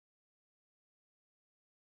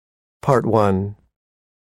Part 1.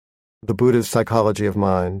 The Buddha's Psychology of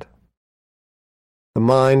Mind. The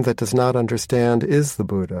mind that does not understand is the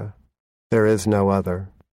Buddha. There is no other.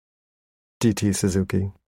 D.T.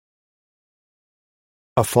 Suzuki.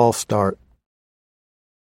 A false start.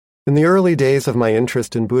 In the early days of my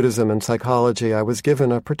interest in Buddhism and psychology, I was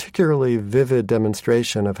given a particularly vivid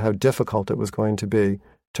demonstration of how difficult it was going to be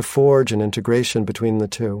to forge an integration between the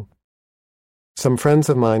two. Some friends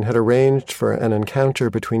of mine had arranged for an encounter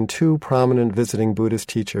between two prominent visiting Buddhist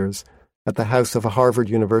teachers at the house of a Harvard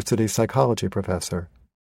University psychology professor.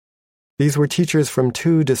 These were teachers from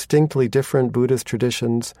two distinctly different Buddhist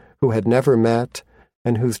traditions who had never met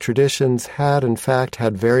and whose traditions had, in fact,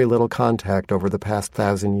 had very little contact over the past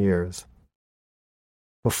 1,000 years.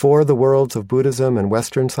 Before the worlds of Buddhism and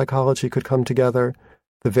Western psychology could come together,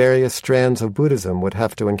 the various strands of Buddhism would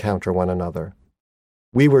have to encounter one another.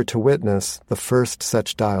 We were to witness the first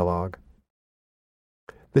such dialogue.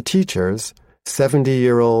 The teachers,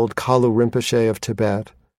 70-year-old Kalu Rinpoche of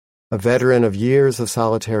Tibet, a veteran of years of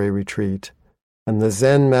solitary retreat, and the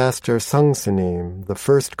Zen master Sung Sanim, the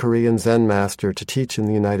first Korean Zen master to teach in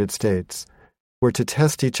the United States, were to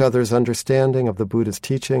test each other's understanding of the Buddha's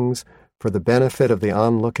teachings for the benefit of the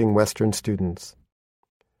onlooking Western students.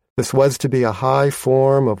 This was to be a high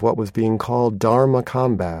form of what was being called Dharma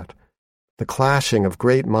combat, the clashing of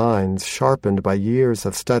great minds sharpened by years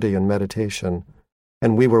of study and meditation,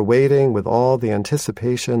 and we were waiting with all the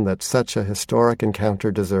anticipation that such a historic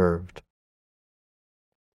encounter deserved.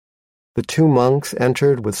 The two monks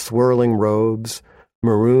entered with swirling robes,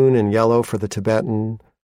 maroon and yellow for the Tibetan,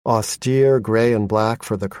 austere gray and black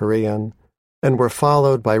for the Korean, and were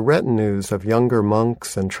followed by retinues of younger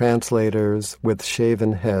monks and translators with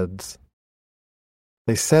shaven heads.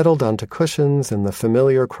 They settled onto cushions in the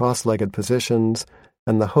familiar cross-legged positions,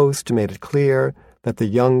 and the host made it clear that the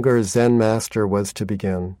younger Zen master was to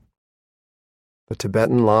begin. The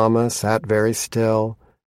Tibetan Lama sat very still,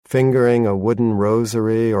 fingering a wooden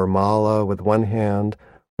rosary or mala with one hand,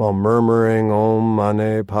 while murmuring Om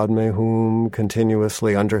Mani Padme Hum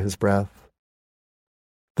continuously under his breath.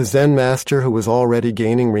 The Zen master, who was already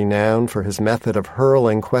gaining renown for his method of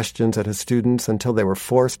hurling questions at his students until they were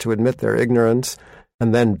forced to admit their ignorance,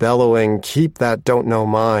 and then bellowing, "Keep that don't-know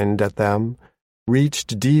mind," at them,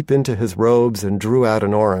 reached deep into his robes and drew out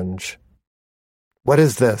an orange. "What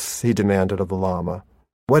is this?" he demanded of the Lama.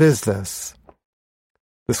 "What is this?"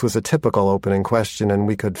 This was a typical opening question, and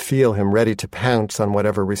we could feel him ready to pounce on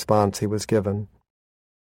whatever response he was given.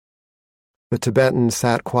 The Tibetan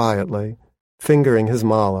sat quietly, fingering his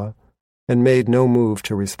mala, and made no move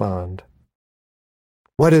to respond.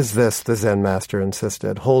 "What is this?" the Zen master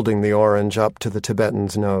insisted, holding the orange up to the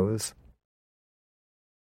Tibetan's nose.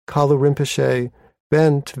 Kalu Rinpoche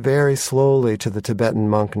bent very slowly to the Tibetan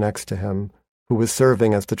monk next to him, who was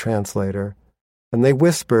serving as the translator, and they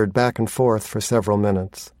whispered back and forth for several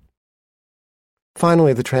minutes.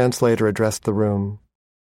 Finally, the translator addressed the room.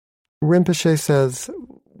 "Rinpoche says,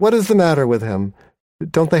 what is the matter with him?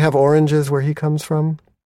 Don't they have oranges where he comes from?"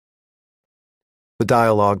 The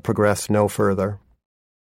dialogue progressed no further.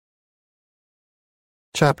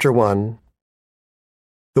 Chapter 1.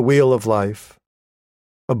 The Wheel of Life,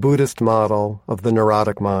 a Buddhist model of the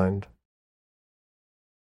neurotic mind.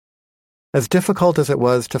 As difficult as it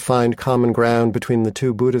was to find common ground between the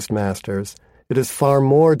two Buddhist masters, it is far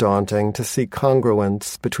more daunting to seek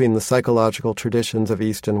congruence between the psychological traditions of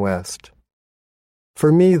East and West.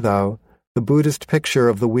 For me, though, the Buddhist picture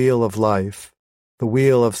of the wheel of life, the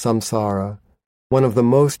wheel of samsara, one of the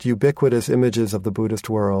most ubiquitous images of the Buddhist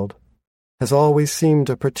world, has always seemed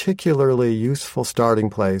a particularly useful starting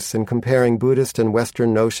place in comparing Buddhist and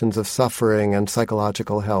Western notions of suffering and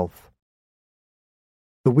psychological health.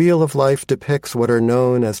 The wheel of life depicts what are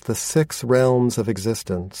known as the 6 realms of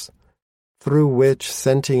existence, through which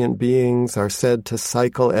sentient beings are said to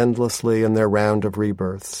cycle endlessly in their round of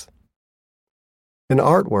rebirths. In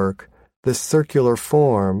artwork, this circular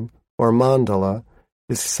form, or mandala,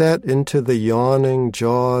 is set into the yawning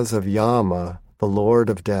jaws of Yama, the Lord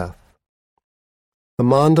of Death. The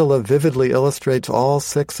mandala vividly illustrates all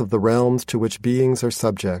 6 of the realms to which beings are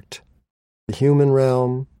subject: the human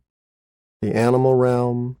realm, the animal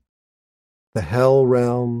realm, the hell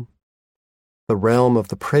realm, the realm of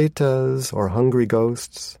the pretas, or hungry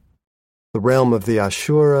ghosts, the realm of the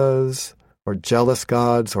asuras, or jealous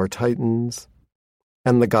gods or titans,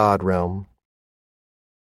 and the God realm.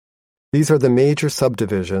 These are the major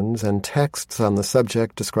subdivisions, and texts on the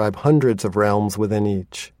subject describe hundreds of realms within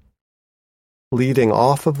each. Leading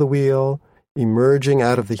off of the wheel, emerging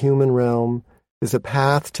out of the human realm, is a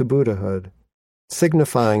path to Buddhahood,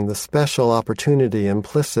 signifying the special opportunity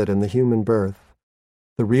implicit in the human birth,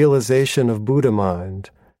 the realization of Buddha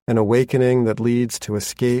mind, an awakening that leads to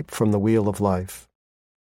escape from the wheel of life.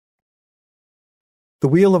 The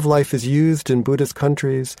wheel of life is used in Buddhist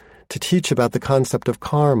countries to teach about the concept of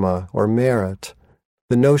karma, or merit,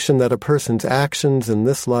 the notion that a person's actions in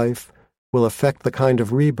this life will affect the kind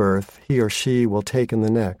of rebirth he or she will take in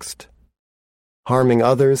the next. Harming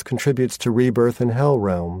others contributes to rebirth in hell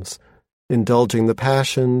realms, indulging the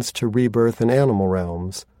passions to rebirth in animal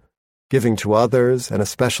realms, giving to others, and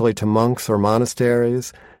especially to monks or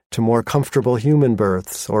monasteries, to more comfortable human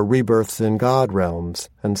births or rebirths in God realms,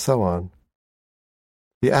 and so on.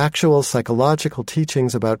 The actual psychological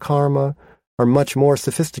teachings about karma are much more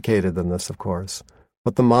sophisticated than this, of course,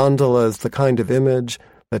 but the mandala is the kind of image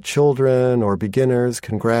that children or beginners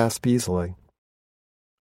can grasp easily.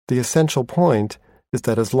 The essential point is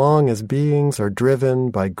that as long as beings are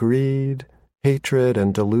driven by greed, hatred,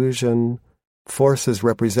 and delusion, forces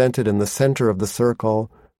represented in the center of the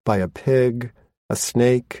circle by a pig, a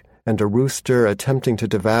snake, and a rooster attempting to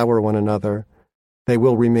devour one another, they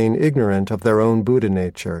will remain ignorant of their own Buddha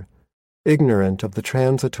nature, ignorant of the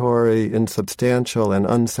transitory, insubstantial, and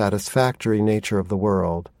unsatisfactory nature of the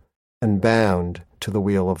world, and bound to the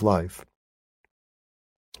wheel of life.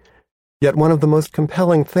 Yet one of the most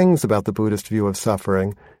compelling things about the Buddhist view of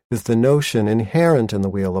suffering is the notion inherent in the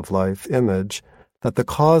wheel of life image that the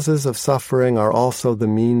causes of suffering are also the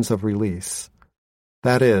means of release.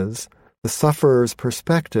 That is, the sufferer's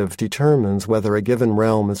perspective determines whether a given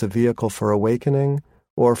realm is a vehicle for awakening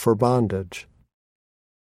or for bondage.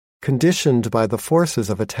 Conditioned by the forces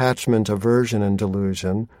of attachment, aversion, and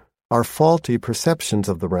delusion, our faulty perceptions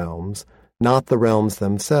of the realms, not the realms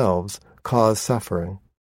themselves, cause suffering.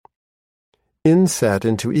 Inset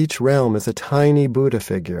into each realm is a tiny Buddha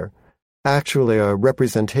figure, actually a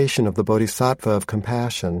representation of the Bodhisattva of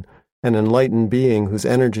compassion, an enlightened being whose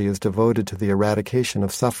energy is devoted to the eradication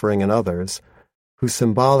of suffering in others, who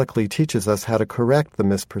symbolically teaches us how to correct the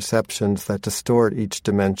misperceptions that distort each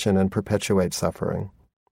dimension and perpetuate suffering.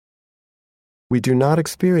 We do not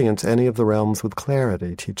experience any of the realms with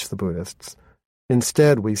clarity, teach the Buddhists.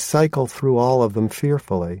 Instead, we cycle through all of them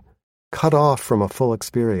fearfully, cut off from a full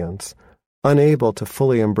experience, unable to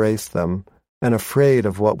fully embrace them, and afraid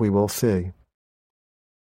of what we will see.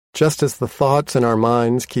 Just as the thoughts in our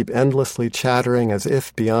minds keep endlessly chattering as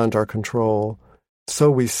if beyond our control,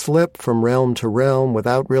 so we slip from realm to realm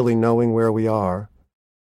without really knowing where we are.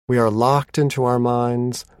 We are locked into our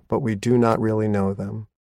minds, but we do not really know them.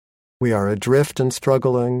 We are adrift and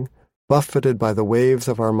struggling, buffeted by the waves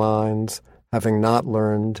of our minds, having not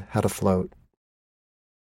learned how to float.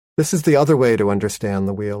 This is the other way to understand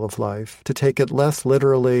the wheel of life, to take it less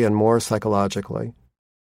literally and more psychologically.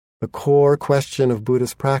 The core question of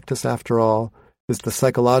Buddhist practice, after all, is the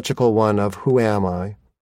psychological one of who am I?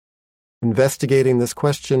 Investigating this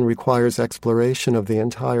question requires exploration of the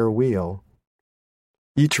entire wheel.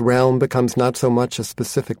 Each realm becomes not so much a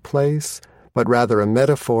specific place, but rather a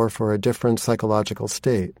metaphor for a different psychological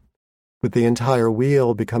state, with the entire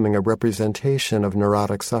wheel becoming a representation of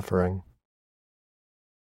neurotic suffering.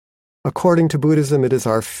 According to Buddhism, it is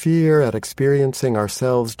our fear at experiencing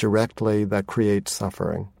ourselves directly that creates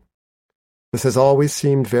suffering. This has always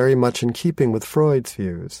seemed very much in keeping with Freud's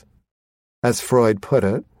views. As Freud put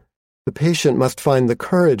it, the patient must find the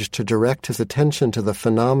courage to direct his attention to the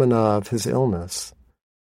phenomena of his illness.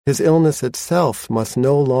 His illness itself must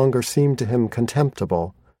no longer seem to him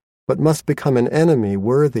contemptible, but must become an enemy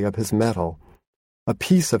worthy of his mettle, a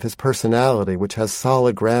piece of his personality which has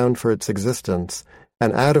solid ground for its existence,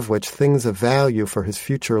 and out of which things of value for his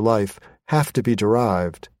future life have to be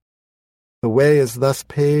derived. The way is thus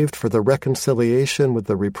paved for the reconciliation with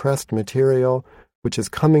the repressed material which is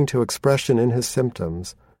coming to expression in his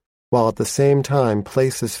symptoms, while at the same time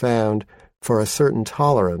place is found for a certain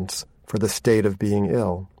tolerance for the state of being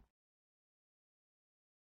ill.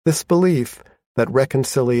 This belief that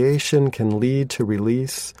reconciliation can lead to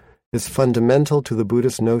release is fundamental to the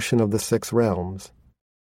Buddhist notion of the six realms.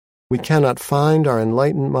 We cannot find our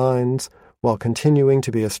enlightened minds while continuing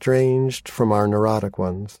to be estranged from our neurotic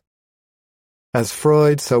ones. As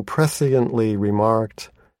Freud so presciently remarked,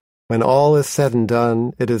 when all is said and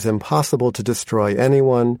done, it is impossible to destroy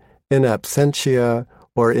anyone in absentia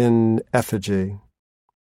or in effigy.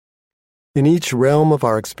 In each realm of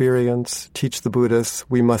our experience, teach the Buddhists,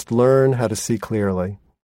 we must learn how to see clearly.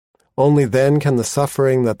 Only then can the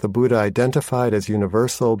suffering that the Buddha identified as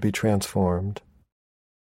universal be transformed.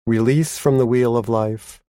 Release from the wheel of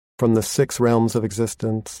life, from the six realms of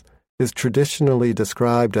existence, is traditionally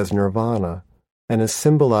described as nirvana and is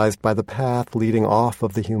symbolized by the path leading off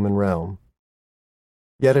of the human realm.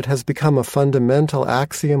 Yet it has become a fundamental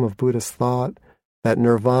axiom of Buddhist thought that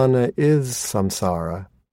nirvana is samsara,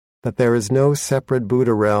 that there is no separate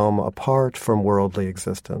Buddha realm apart from worldly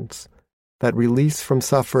existence, that release from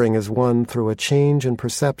suffering is won through a change in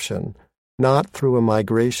perception, not through a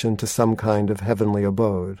migration to some kind of heavenly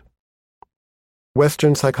abode.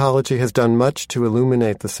 Western psychology has done much to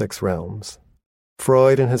illuminate the six realms.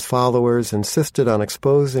 Freud and his followers insisted on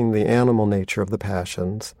exposing the animal nature of the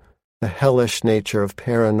passions, the hellish nature of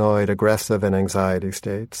paranoid, aggressive, and anxiety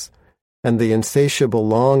states, and the insatiable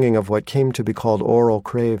longing of what came to be called oral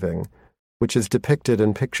craving, which is depicted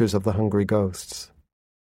in pictures of the hungry ghosts.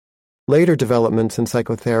 Later developments in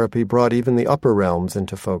psychotherapy brought even the upper realms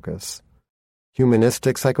into focus.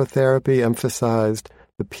 Humanistic psychotherapy emphasized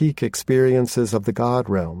the peak experiences of the God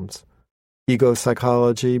realms. Ego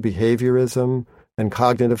psychology, behaviorism, and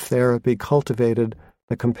cognitive therapy cultivated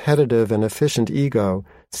the competitive and efficient ego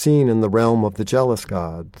seen in the realm of the jealous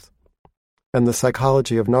gods. And the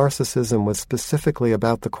psychology of narcissism was specifically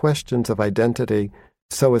about the questions of identity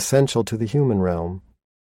so essential to the human realm.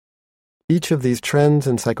 Each of these trends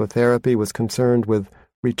in psychotherapy was concerned with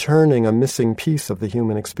returning a missing piece of the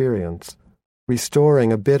human experience,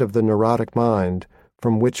 restoring a bit of the neurotic mind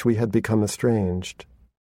from which we had become estranged.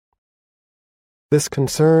 This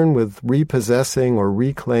concern with repossessing or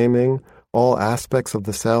reclaiming all aspects of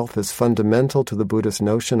the self is fundamental to the Buddhist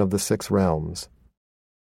notion of the six realms.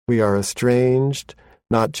 We are estranged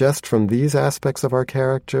not just from these aspects of our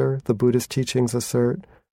character, the Buddhist teachings assert,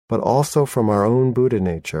 but also from our own Buddha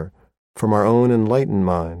nature, from our own enlightened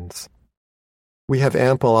minds. We have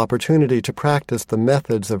ample opportunity to practice the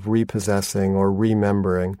methods of repossessing or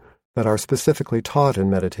remembering that are specifically taught in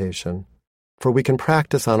meditation, for we can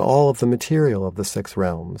practice on all of the material of the six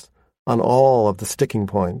realms, on all of the sticking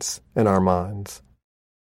points in our minds.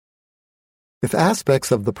 If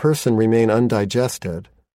aspects of the person remain undigested,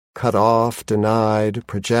 cut off, denied,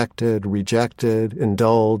 projected, rejected,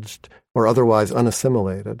 indulged, or otherwise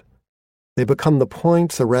unassimilated, they become the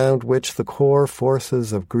points around which the core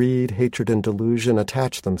forces of greed, hatred, and delusion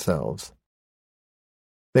attach themselves.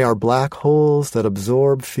 They are black holes that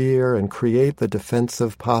absorb fear and create the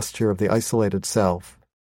defensive posture of the isolated self,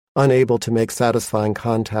 unable to make satisfying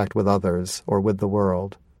contact with others or with the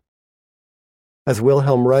world. As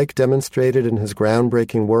Wilhelm Reich demonstrated in his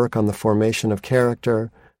groundbreaking work on the formation of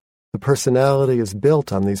character, the personality is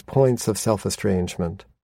built on these points of self-estrangement.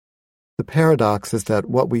 The paradox is that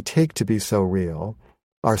what we take to be so real,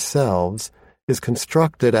 ourselves, is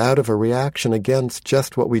constructed out of a reaction against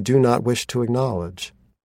just what we do not wish to acknowledge.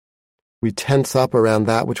 We tense up around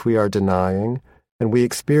that which we are denying, and we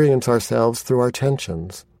experience ourselves through our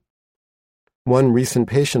tensions. One recent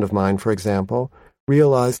patient of mine, for example,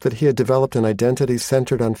 realized that he had developed an identity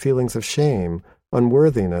centered on feelings of shame,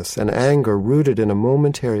 unworthiness, and anger rooted in a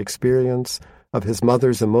momentary experience of his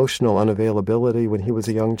mother's emotional unavailability when he was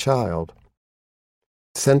a young child.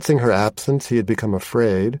 Sensing her absence, he had become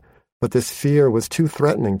afraid, but this fear was too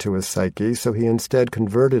threatening to his psyche, so he instead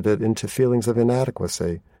converted it into feelings of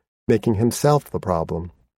inadequacy, making himself the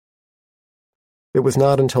problem. It was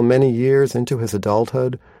not until many years into his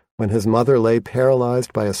adulthood, when his mother lay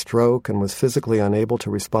paralyzed by a stroke and was physically unable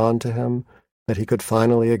to respond to him, that he could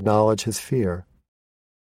finally acknowledge his fear.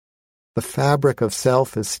 The fabric of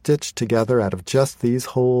self is stitched together out of just these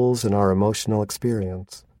holes in our emotional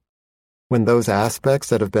experience. When those aspects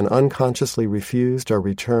that have been unconsciously refused are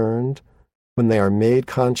returned, when they are made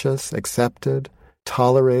conscious, accepted,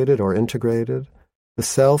 tolerated, or integrated, the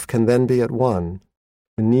self can then be at one.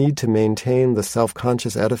 The need to maintain the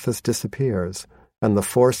self-conscious edifice disappears, and the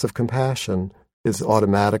force of compassion is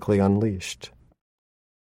automatically unleashed.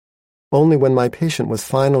 Only when my patient was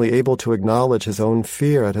finally able to acknowledge his own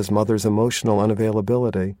fear at his mother's emotional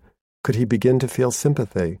unavailability could he begin to feel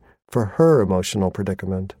sympathy for her emotional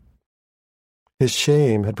predicament. His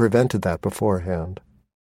shame had prevented that beforehand.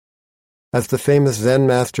 As the famous Zen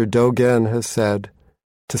master Dogen has said,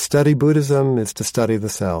 to study Buddhism is to study the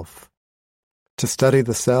self. To study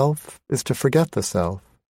the self is to forget the self.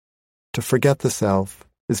 To forget the self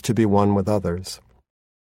is to be one with others.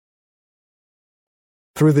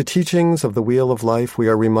 Through the teachings of the Wheel of Life, we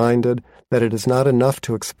are reminded that it is not enough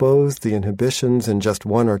to expose the inhibitions in just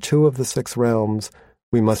one or two of the six realms,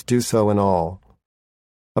 we must do so in all.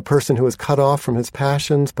 A person who is cut off from his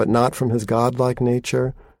passions but not from his godlike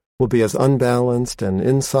nature will be as unbalanced and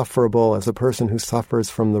insufferable as a person who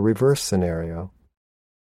suffers from the reverse scenario.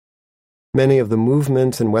 Many of the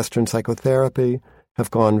movements in Western psychotherapy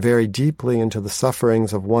have gone very deeply into the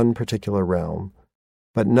sufferings of one particular realm,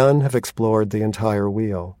 but none have explored the entire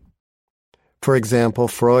wheel. For example,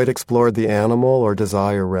 Freud explored the animal or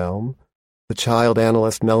desire realm, the child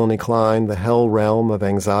analyst Melanie Klein the hell realm of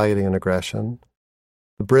anxiety and aggression,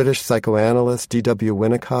 the British psychoanalyst D.W.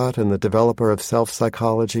 Winnicott and the developer of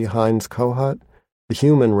self-psychology Heinz Kohut, the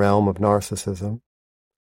human realm of narcissism,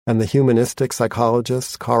 and the humanistic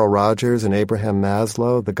psychologists Carl Rogers and Abraham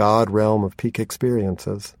Maslow, the God realm of peak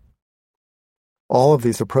experiences. All of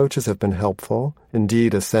these approaches have been helpful,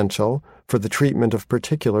 indeed essential, for the treatment of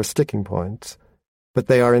particular sticking points, but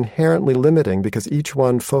they are inherently limiting because each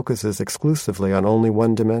one focuses exclusively on only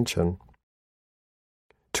one dimension.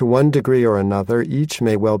 To one degree or another, each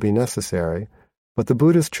may well be necessary, but the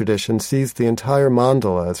Buddhist tradition sees the entire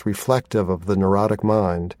mandala as reflective of the neurotic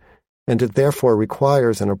mind, and it therefore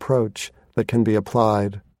requires an approach that can be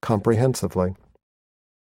applied comprehensively.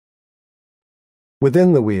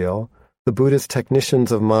 Within the wheel, the Buddhist technicians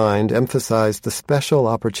of mind emphasize the special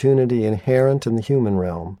opportunity inherent in the human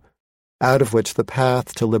realm, out of which the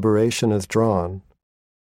path to liberation is drawn.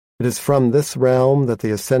 It is from this realm that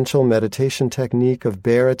the essential meditation technique of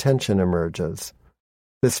bare attention emerges.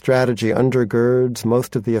 This strategy undergirds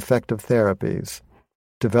most of the effective therapies,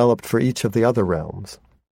 developed for each of the other realms.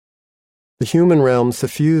 The human realm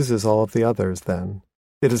suffuses all of the others, then.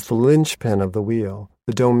 It is the linchpin of the wheel,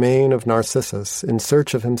 the domain of Narcissus in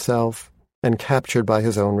search of himself and captured by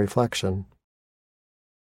his own reflection.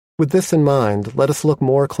 With this in mind, let us look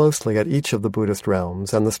more closely at each of the Buddhist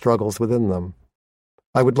realms and the struggles within them.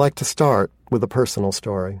 I would like to start with a personal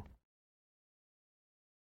story.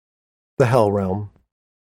 The Hell Realm.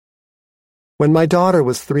 When my daughter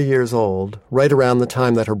was 3 years old, right around the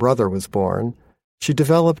time that her brother was born, she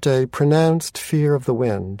developed a pronounced fear of the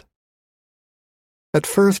wind. At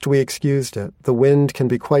first we excused it. The wind can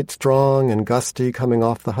be quite strong and gusty coming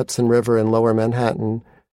off the Hudson River in lower Manhattan,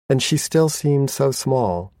 and she still seemed so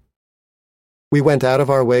small. We went out of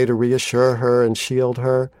our way to reassure her and shield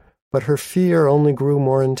her, but her fear only grew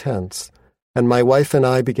more intense, and my wife and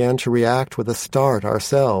I began to react with a start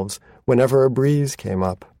ourselves whenever a breeze came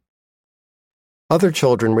up. Other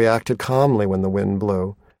children reacted calmly when the wind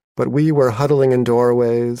blew, but we were huddling in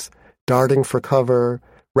doorways, darting for cover,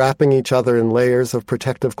 wrapping each other in layers of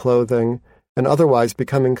protective clothing, and otherwise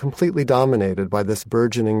becoming completely dominated by this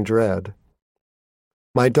burgeoning dread.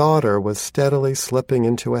 My daughter was steadily slipping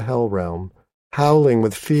into a hell realm, howling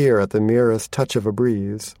with fear at the merest touch of a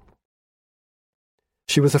breeze.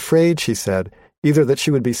 She was afraid, she said, either that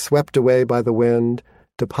she would be swept away by the wind,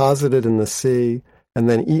 deposited in the sea, and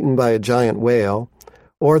then eaten by a giant whale,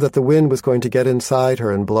 or that the wind was going to get inside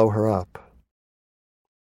her and blow her up.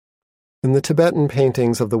 In the Tibetan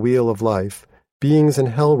paintings of the Wheel of Life, beings in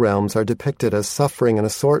hell realms are depicted as suffering an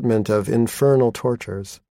assortment of infernal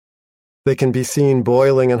tortures. They can be seen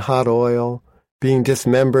boiling in hot oil, being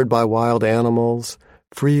dismembered by wild animals,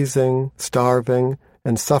 freezing, starving,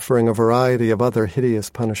 and suffering a variety of other hideous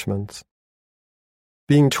punishments.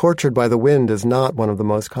 Being tortured by the wind is not one of the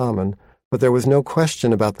most common, but there was no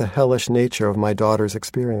question about the hellish nature of my daughter's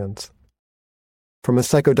experience. From a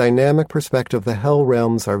psychodynamic perspective, the hell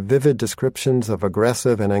realms are vivid descriptions of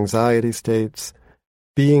aggressive and anxiety states.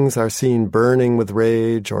 Beings are seen burning with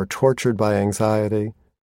rage or tortured by anxiety.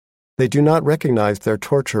 They do not recognize their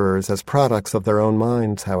torturers as products of their own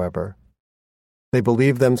minds, however. They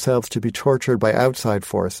believe themselves to be tortured by outside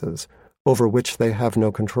forces, over which they have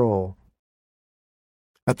no control.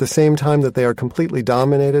 At the same time that they are completely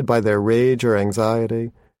dominated by their rage or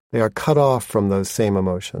anxiety, they are cut off from those same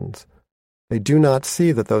emotions. They do not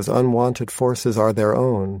see that those unwanted forces are their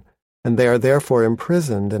own, and they are therefore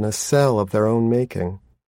imprisoned in a cell of their own making.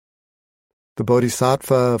 The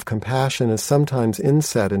bodhisattva of compassion is sometimes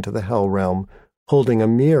inset into the hell realm, holding a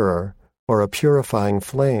mirror or a purifying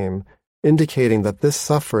flame, indicating that this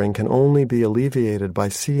suffering can only be alleviated by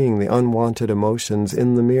seeing the unwanted emotions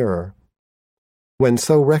in the mirror. When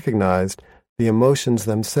so recognized, the emotions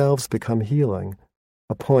themselves become healing,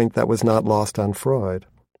 a point that was not lost on Freud.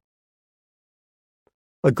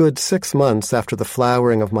 A good 6 months after the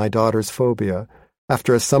flowering of my daughter's phobia,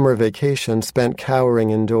 after a summer vacation spent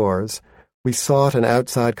cowering indoors, we sought an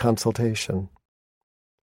outside consultation.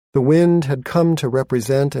 The wind had come to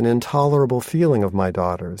represent an intolerable feeling of my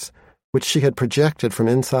daughter's, which she had projected from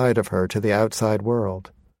inside of her to the outside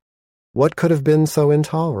world. What could have been so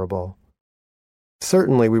intolerable?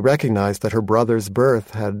 Certainly we recognized that her brother's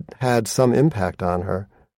birth had had some impact on her,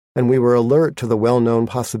 and we were alert to the well-known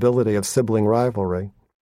possibility of sibling rivalry.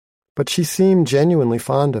 But she seemed genuinely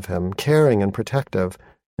fond of him, caring and protective,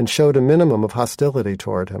 and showed a minimum of hostility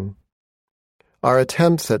toward him. Our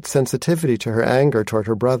attempts at sensitivity to her anger toward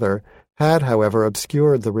her brother had, however,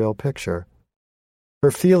 obscured the real picture. Her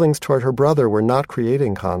feelings toward her brother were not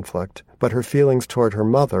creating conflict, but her feelings toward her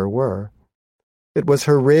mother were. It was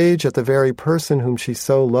her rage at the very person whom she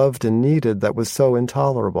so loved and needed that was so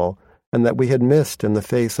intolerable, and that we had missed in the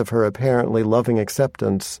face of her apparently loving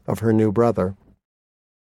acceptance of her new brother.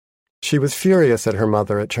 She was furious at her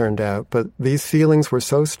mother, it turned out, but these feelings were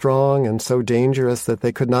so strong and so dangerous that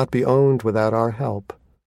they could not be owned without our help.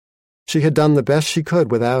 She had done the best she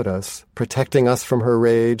could without us, protecting us from her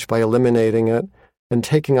rage by eliminating it and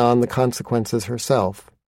taking on the consequences herself.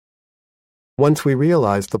 Once we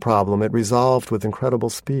realized the problem, it resolved with incredible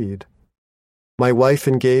speed. My wife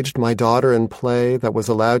engaged my daughter in play that was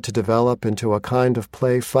allowed to develop into a kind of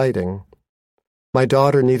play fighting. My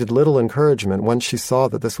daughter needed little encouragement once she saw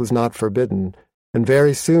that this was not forbidden, and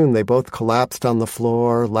very soon they both collapsed on the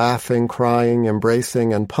floor, laughing, crying,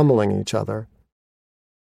 embracing, and pummeling each other.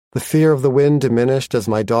 The fear of the wind diminished as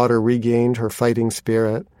my daughter regained her fighting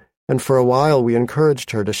spirit, and for a while we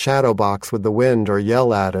encouraged her to shadow box with the wind or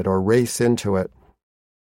yell at it or race into it.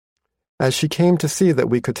 As she came to see that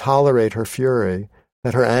we could tolerate her fury,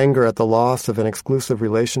 that her anger at the loss of an exclusive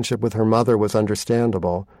relationship with her mother was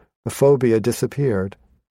understandable, the phobia disappeared.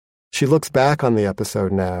 She looks back on the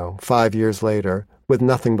episode now, 5 years later, with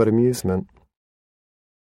nothing but amusement.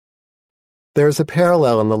 There is a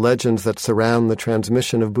parallel in the legends that surround the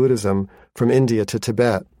transmission of Buddhism from India to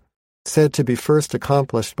Tibet, said to be first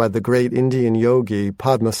accomplished by the great Indian yogi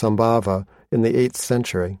Padmasambhava in the 8th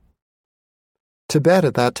century. Tibet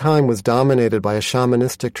at that time was dominated by a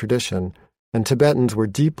shamanistic tradition, and Tibetans were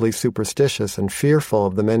deeply superstitious and fearful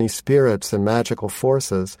of the many spirits and magical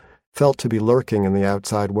forces felt to be lurking in the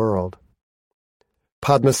outside world.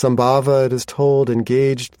 Padmasambhava, it is told,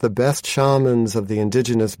 engaged the best shamans of the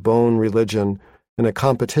indigenous Bon religion in a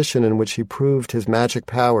competition in which he proved his magic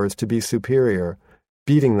powers to be superior,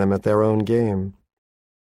 beating them at their own game.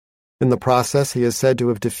 In the process, he is said to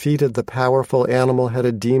have defeated the powerful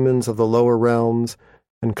animal-headed demons of the lower realms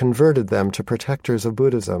and converted them to protectors of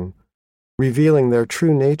Buddhism, revealing their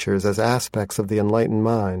true natures as aspects of the enlightened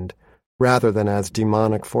mind, rather than as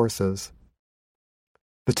demonic forces.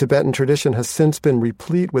 The Tibetan tradition has since been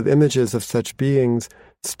replete with images of such beings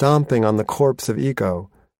stomping on the corpse of ego,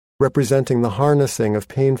 representing the harnessing of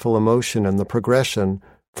painful emotion and the progression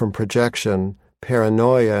from projection,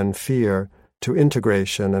 paranoia, and fear to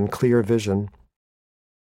integration and clear vision.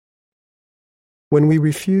 When we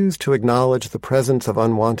refuse to acknowledge the presence of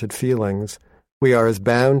unwanted feelings, we are as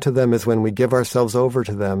bound to them as when we give ourselves over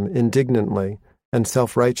to them indignantly and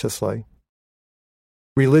self-righteously.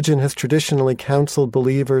 Religion has traditionally counseled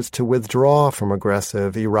believers to withdraw from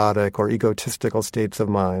aggressive, erotic, or egotistical states of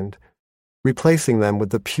mind, replacing them with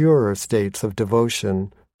the purer states of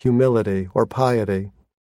devotion, humility, or piety.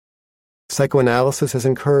 Psychoanalysis has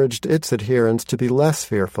encouraged its adherents to be less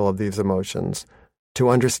fearful of these emotions, to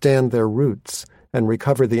understand their roots, and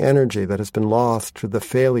recover the energy that has been lost through the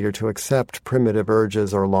failure to accept primitive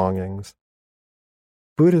urges or longings.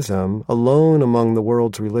 Buddhism, alone among the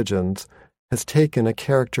world's religions, has taken a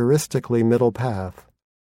characteristically middle path,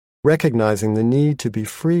 recognizing the need to be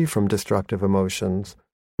free from destructive emotions,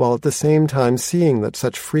 while at the same time seeing that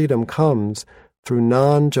such freedom comes through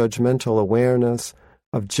non-judgmental awareness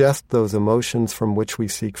of just those emotions from which we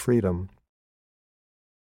seek freedom.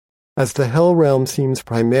 As the hell realm seems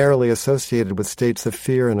primarily associated with states of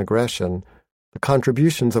fear and aggression, the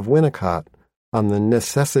contributions of Winnicott on the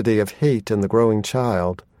necessity of hate in the growing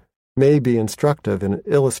child may be instructive in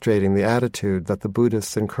illustrating the attitude that the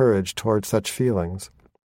Buddhists encourage toward such feelings.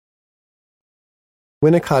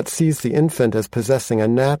 Winnicott sees the infant as possessing a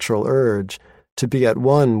natural urge to be at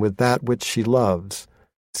one with that which she loves,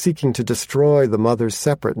 seeking to destroy the mother's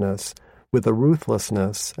separateness with a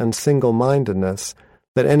ruthlessness and single-mindedness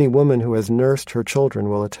that any woman who has nursed her children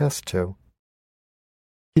will attest to.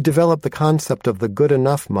 He developed the concept of the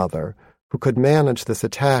good-enough mother who could manage this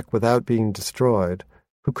attack without being destroyed,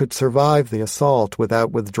 who could survive the assault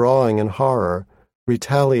without withdrawing in horror,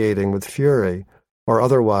 retaliating with fury, or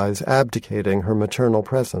otherwise abdicating her maternal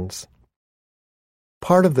presence.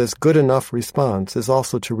 Part of this good-enough response is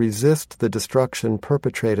also to resist the destruction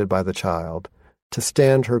perpetrated by the child, to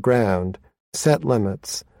stand her ground, set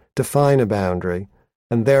limits, define a boundary,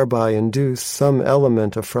 and thereby induce some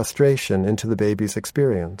element of frustration into the baby's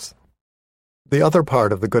experience. The other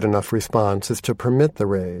part of the good-enough response is to permit the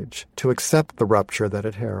rage, to accept the rupture that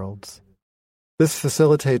it heralds. This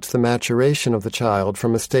facilitates the maturation of the child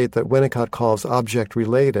from a state that Winnicott calls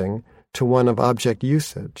object-relating to one of object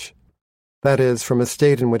usage. That is, from a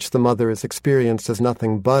state in which the mother is experienced as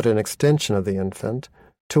nothing but an extension of the infant,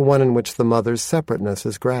 to one in which the mother's separateness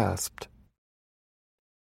is grasped.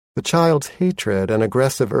 The child's hatred and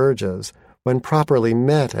aggressive urges, when properly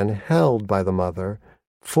met and held by the mother,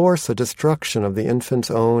 force a destruction of the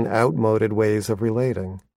infant's own outmoded ways of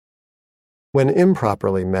relating. When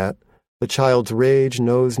improperly met, the child's rage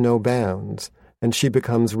knows no bounds, and she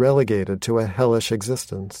becomes relegated to a hellish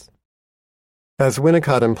existence. As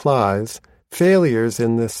Winnicott implies, failures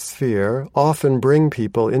in this sphere often bring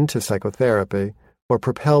people into psychotherapy or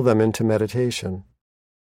propel them into meditation.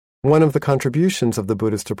 One of the contributions of the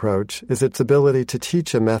Buddhist approach is its ability to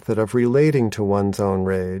teach a method of relating to one's own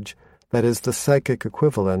rage that is the psychic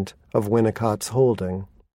equivalent of Winnicott's holding.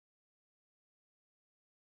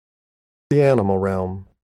 The animal realm.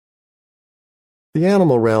 The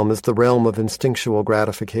animal realm is the realm of instinctual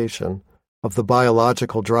gratification, of the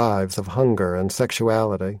biological drives of hunger and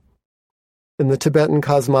sexuality. In the Tibetan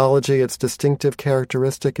cosmology, its distinctive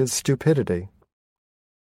characteristic is stupidity.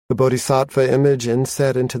 The bodhisattva image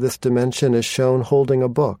inset into this dimension is shown holding a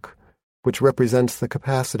book, which represents the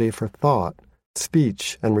capacity for thought,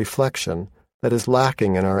 speech, and reflection that is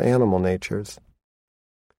lacking in our animal natures.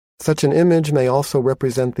 Such an image may also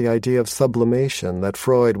represent the idea of sublimation that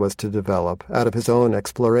Freud was to develop out of his own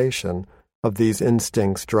exploration of these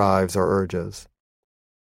instincts, drives, or urges.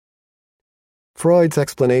 Freud's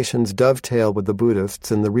explanations dovetail with the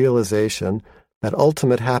Buddhists in the realization that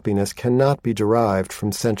ultimate happiness cannot be derived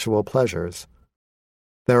from sensual pleasures.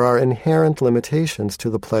 There are inherent limitations to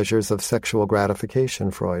the pleasures of sexual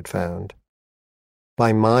gratification, Freud found.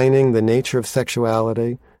 By mining the nature of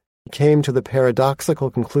sexuality, he came to the paradoxical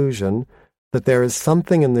conclusion that there is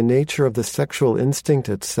something in the nature of the sexual instinct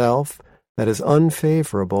itself that is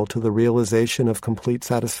unfavorable to the realization of complete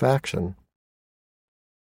satisfaction.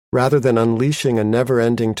 Rather than unleashing a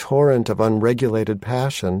never-ending torrent of unregulated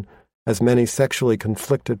passion, as many sexually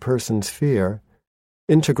conflicted persons fear,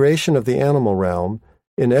 integration of the animal realm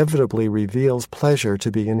inevitably reveals pleasure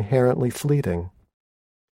to be inherently fleeting.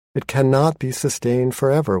 It cannot be sustained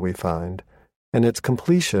forever, we find, and its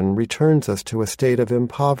completion returns us to a state of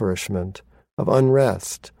impoverishment, of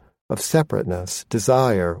unrest, of separateness,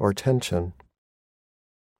 desire, or tension.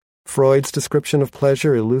 Freud's description of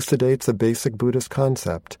pleasure elucidates a basic Buddhist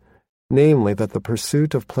concept, namely that the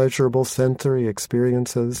pursuit of pleasurable sensory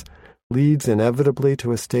experiences leads inevitably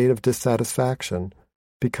to a state of dissatisfaction,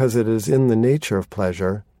 because it is in the nature of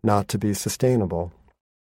pleasure not to be sustainable.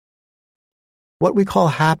 What we call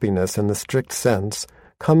happiness in the strict sense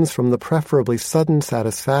comes from the preferably sudden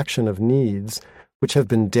satisfaction of needs which have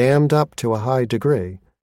been dammed up to a high degree,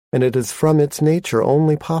 and it is from its nature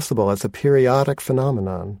only possible as a periodic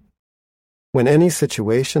phenomenon. When any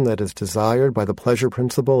situation that is desired by the pleasure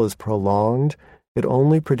principle is prolonged, it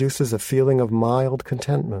only produces a feeling of mild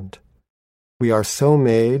contentment. We are so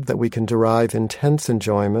made that we can derive intense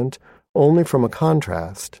enjoyment only from a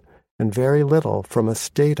contrast, and very little from a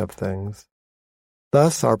state of things.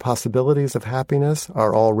 Thus, our possibilities of happiness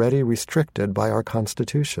are already restricted by our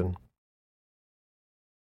constitution.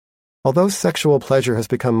 Although sexual pleasure has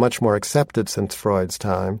become much more accepted since Freud's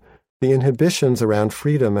time, the inhibitions around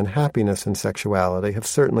freedom and happiness in sexuality have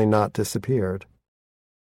certainly not disappeared.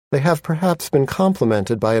 They have perhaps been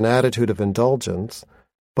complemented by an attitude of indulgence,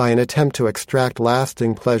 by an attempt to extract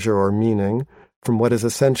lasting pleasure or meaning from what is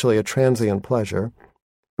essentially a transient pleasure,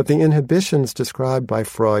 but the inhibitions described by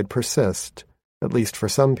Freud persist, at least for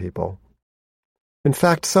some people. In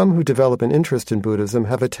fact, some who develop an interest in Buddhism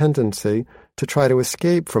have a tendency to try to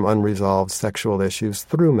escape from unresolved sexual issues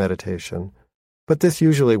through meditation, but this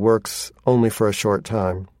usually works only for a short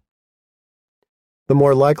time. The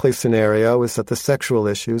more likely scenario is that the sexual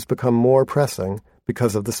issues become more pressing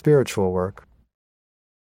because of the spiritual work.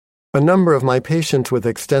 A number of my patients with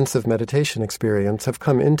extensive meditation experience have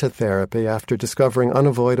come into therapy after discovering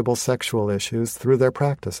unavoidable sexual issues through their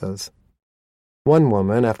practices. One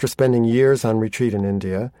woman, after spending years on retreat in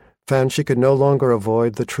India, found she could no longer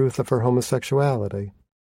avoid the truth of her homosexuality.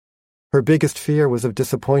 Her biggest fear was of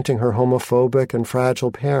disappointing her homophobic and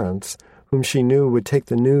fragile parents, whom she knew would take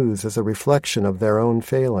the news as a reflection of their own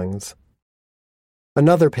failings.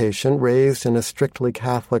 Another patient, raised in a strictly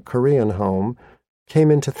Catholic Korean home, came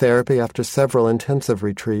into therapy after several intensive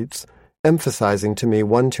retreats, emphasizing to me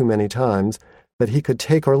one too many times that he could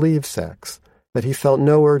take or leave sex, that he felt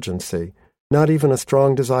no urgency, not even a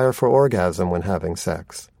strong desire for orgasm when having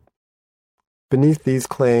sex. Beneath these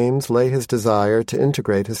claims lay his desire to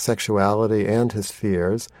integrate his sexuality and his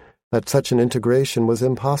fears that such an integration was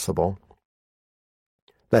impossible,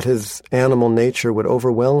 that his animal nature would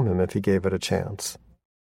overwhelm him if he gave it a chance.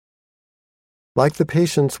 Like the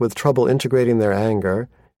patients with trouble integrating their anger,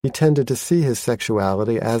 he tended to see his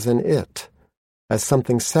sexuality as an it, as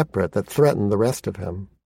something separate that threatened the rest of him.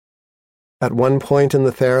 At one point in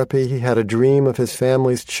the therapy, he had a dream of his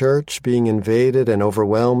family's church being invaded and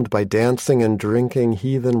overwhelmed by dancing and drinking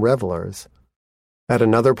heathen revelers. At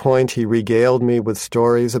another point, he regaled me with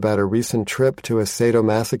stories about a recent trip to a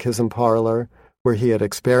sadomasochism parlor where he had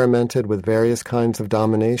experimented with various kinds of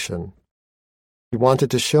domination. He wanted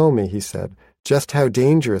to show me, he said, just how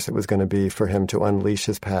dangerous it was going to be for him to unleash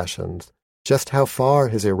his passions, just how far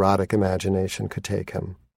his erotic imagination could take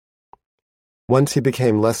him. Once he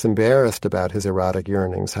became less embarrassed about his erotic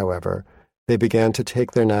yearnings, however, they began to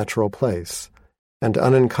take their natural place, and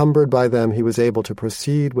unencumbered by them he was able to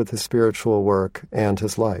proceed with his spiritual work and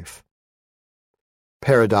his life.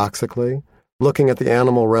 Paradoxically, looking at the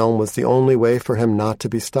animal realm was the only way for him not to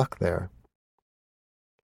be stuck there.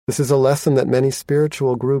 This is a lesson that many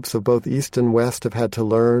spiritual groups of both East and West have had to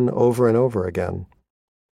learn over and over again.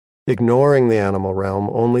 Ignoring the animal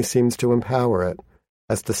realm only seems to empower it,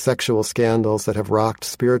 as the sexual scandals that have rocked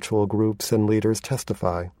spiritual groups and leaders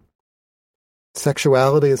testify.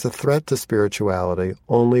 Sexuality is a threat to spirituality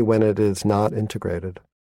only when it is not integrated.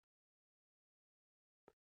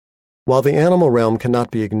 While the animal realm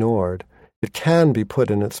cannot be ignored, it can be put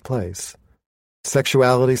in its place.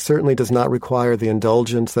 Sexuality certainly does not require the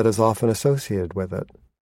indulgence that is often associated with it,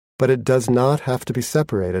 but it does not have to be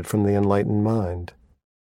separated from the enlightened mind.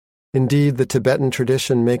 Indeed, the Tibetan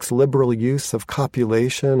tradition makes liberal use of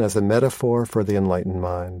copulation as a metaphor for the enlightened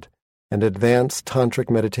mind, and advanced tantric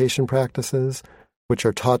meditation practices, which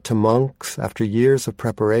are taught to monks after years of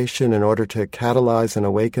preparation in order to catalyze an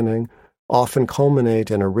awakening, often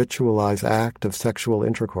culminate in a ritualized act of sexual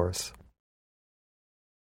intercourse.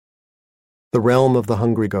 The realm of the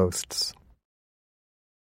hungry ghosts.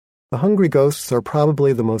 The hungry ghosts are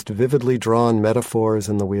probably the most vividly drawn metaphors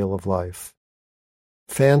in the Wheel of Life.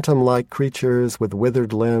 Phantom-like creatures with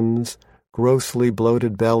withered limbs, grossly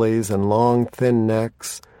bloated bellies, and long, thin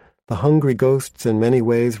necks, the hungry ghosts in many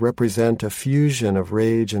ways represent a fusion of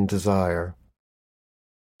rage and desire.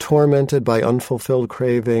 Tormented by unfulfilled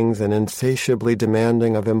cravings and insatiably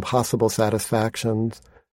demanding of impossible satisfactions,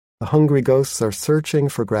 the hungry ghosts are searching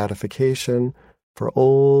for gratification, for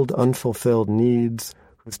old, unfulfilled needs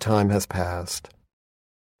whose time has passed.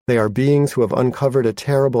 They are beings who have uncovered a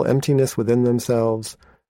terrible emptiness within themselves,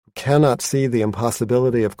 who cannot see the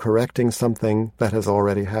impossibility of correcting something that has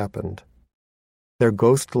already happened. Their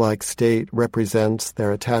ghost-like state represents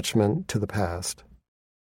their attachment to the past.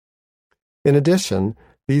 In addition,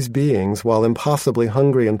 these beings, while impossibly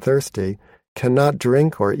hungry and thirsty, cannot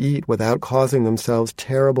drink or eat without causing themselves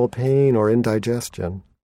terrible pain or indigestion.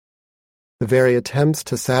 The very attempts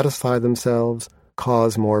to satisfy themselves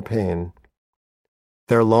cause more pain.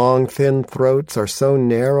 Their long, thin throats are so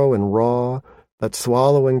narrow and raw that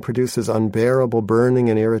swallowing produces unbearable burning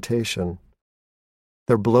and irritation.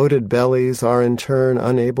 Their bloated bellies are in turn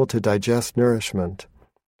unable to digest nourishment.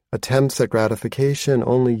 Attempts at gratification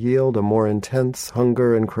only yield a more intense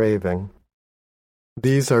hunger and craving.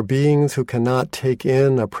 These are beings who cannot take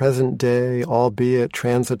in a present-day, albeit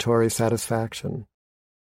transitory satisfaction.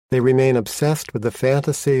 They remain obsessed with the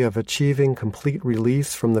fantasy of achieving complete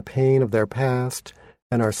release from the pain of their past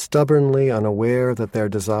and are stubbornly unaware that their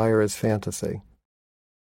desire is fantasy.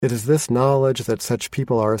 It is this knowledge that such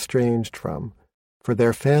people are estranged from, for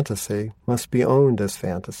their fantasy must be owned as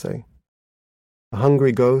fantasy. The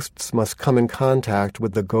hungry ghosts must come in contact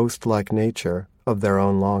with the ghost-like nature of their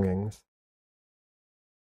own longings.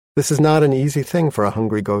 This is not an easy thing for a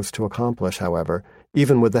hungry ghost to accomplish, however,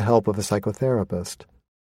 even with the help of a psychotherapist.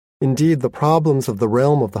 Indeed, the problems of the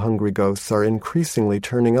realm of the hungry ghosts are increasingly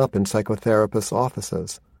turning up in psychotherapists'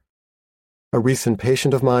 offices. A recent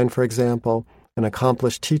patient of mine, for example, an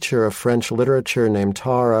accomplished teacher of French literature named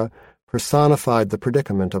Tara, personified the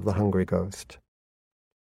predicament of the hungry ghost.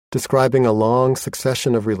 Describing a long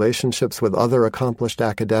succession of relationships with other accomplished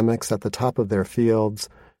academics at the top of their fields,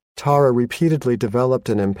 Tara repeatedly developed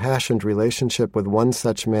an impassioned relationship with one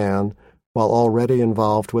such man while already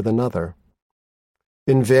involved with another.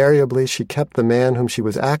 Invariably, she kept the man whom she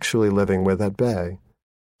was actually living with at bay.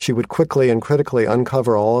 She would quickly and critically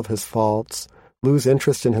uncover all of his faults, lose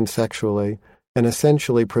interest in him sexually, and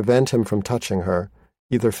essentially prevent him from touching her,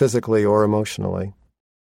 either physically or emotionally.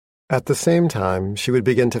 At the same time, she would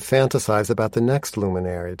begin to fantasize about the next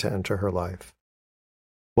luminary to enter her life.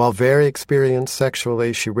 While very experienced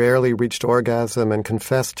sexually, she rarely reached orgasm and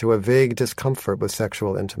confessed to a vague discomfort with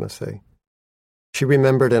sexual intimacy. She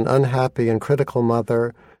remembered an unhappy and critical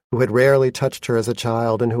mother who had rarely touched her as a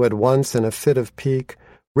child and who had once, in a fit of pique,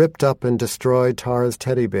 ripped up and destroyed Tara's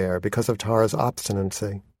teddy bear because of Tara's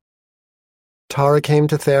obstinacy. Tara came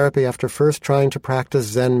to therapy after first trying to practice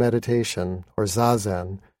Zen meditation, or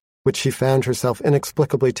Zazen, which she found herself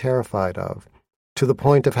inexplicably terrified of, to the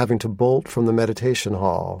point of having to bolt from the meditation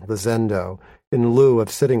hall, the Zendo, in lieu of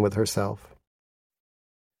sitting with herself.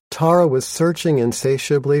 Tara was searching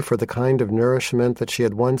insatiably for the kind of nourishment that she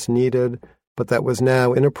had once needed, but that was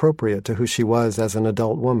now inappropriate to who she was as an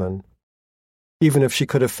adult woman. Even if she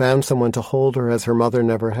could have found someone to hold her as her mother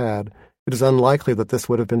never had, it is unlikely that this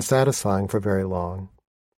would have been satisfying for very long.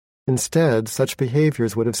 Instead, such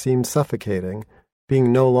behaviors would have seemed suffocating,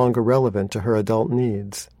 being no longer relevant to her adult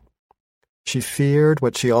needs. She feared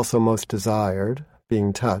what she also most desired,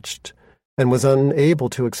 being touched, and was unable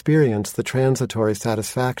to experience the transitory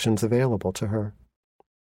satisfactions available to her.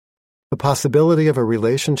 The possibility of a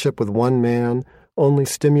relationship with one man only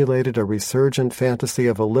stimulated a resurgent fantasy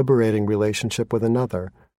of a liberating relationship with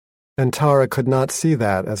another, and Tara could not see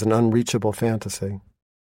that as an unreachable fantasy.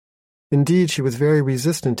 Indeed, she was very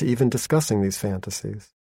resistant to even discussing these fantasies.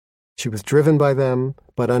 She was driven by them,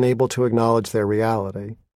 but unable to acknowledge their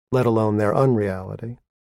reality, let alone their unreality.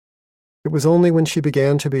 It was only when she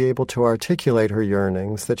began to be able to articulate her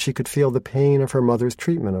yearnings that she could feel the pain of her mother's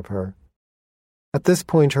treatment of her. At this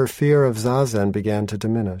point, her fear of Zazen began to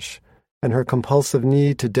diminish, and her compulsive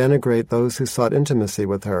need to denigrate those who sought intimacy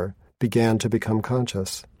with her began to become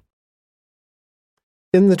conscious.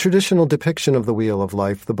 In the traditional depiction of the Wheel of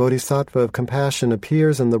Life, the Bodhisattva of compassion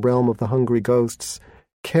appears in the realm of the hungry ghosts,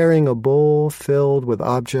 carrying a bowl filled with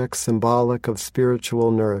objects symbolic of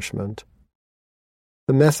spiritual nourishment.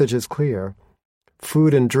 The message is clear.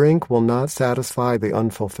 Food and drink will not satisfy the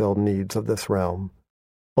unfulfilled needs of this realm.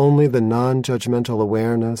 Only the non-judgmental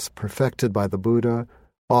awareness perfected by the Buddha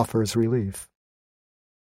offers relief.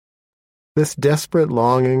 This desperate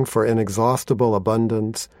longing for inexhaustible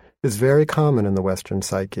abundance is very common in the Western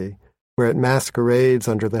psyche, where it masquerades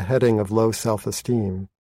under the heading of low self-esteem.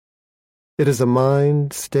 It is a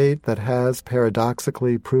mind state that has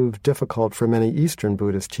paradoxically proved difficult for many Eastern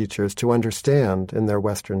Buddhist teachers to understand in their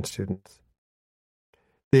Western students.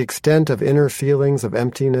 The extent of inner feelings of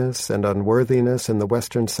emptiness and unworthiness in the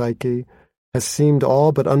Western psyche has seemed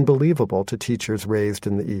all but unbelievable to teachers raised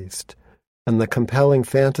in the East, and the compelling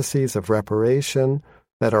fantasies of reparation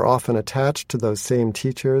that are often attached to those same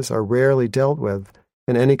teachers are rarely dealt with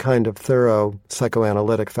in any kind of thorough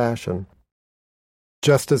psychoanalytic fashion.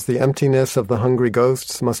 Just as the emptiness of the hungry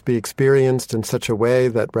ghosts must be experienced in such a way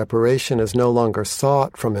that reparation is no longer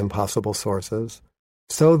sought from impossible sources,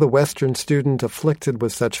 so the Western student afflicted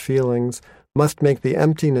with such feelings must make the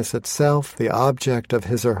emptiness itself the object of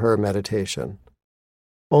his or her meditation.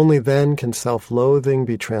 Only then can self-loathing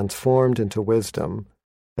be transformed into wisdom,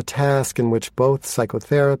 a task in which both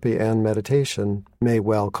psychotherapy and meditation may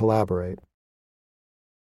well collaborate.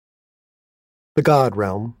 The God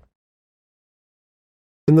Realm.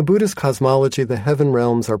 In the Buddhist cosmology, the heaven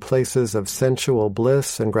realms are places of sensual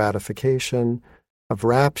bliss and gratification, of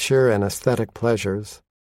rapture and aesthetic pleasures.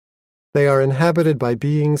 They are inhabited by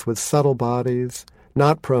beings with subtle bodies,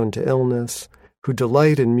 not prone to illness, who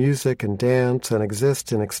delight in music and dance and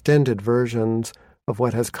exist in extended versions of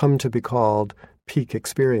what has come to be called peak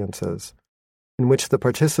experiences, in which the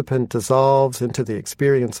participant dissolves into the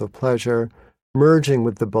experience of pleasure, merging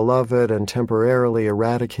with the beloved and temporarily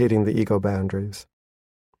eradicating the ego boundaries.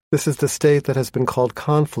 This is the state that has been called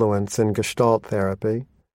confluence in Gestalt therapy,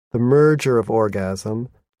 the merger of orgasm,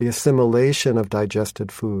 the assimilation of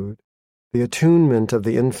digested food, the attunement of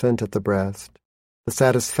the infant at the breast, the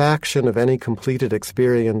satisfaction of any completed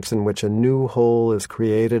experience in which a new whole is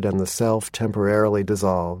created and the self temporarily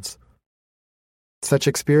dissolves. Such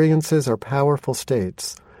experiences are powerful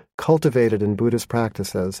states, cultivated in Buddhist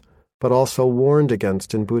practices, but also warned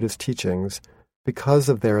against in Buddhist teachings, because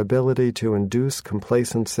of their ability to induce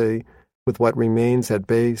complacency with what remains at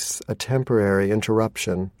base a temporary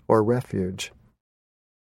interruption or refuge.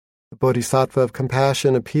 The Bodhisattva of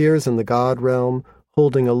compassion appears in the God realm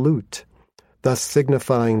holding a lute, thus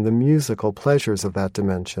signifying the musical pleasures of that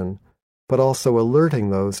dimension, but also alerting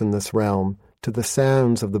those in this realm to the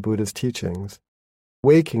sounds of the Buddha's teachings,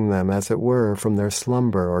 waking them, as it were, from their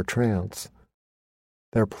slumber or trance.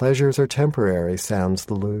 Their pleasures are temporary, sounds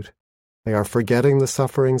the lute. They are forgetting the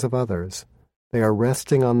sufferings of others. They are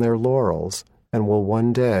resting on their laurels and will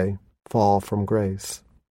one day fall from grace.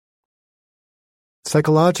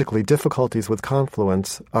 Psychologically, difficulties with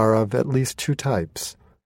confluence are of at least two types: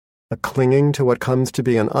 a clinging to what comes to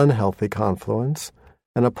be an unhealthy confluence,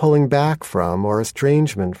 and a pulling back from or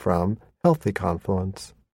estrangement from healthy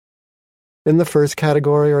confluence. In the first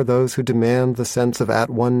category are those who demand the sense of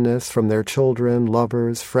at-oneness from their children,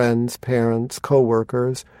 lovers, friends, parents,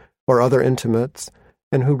 co-workers, or other intimates,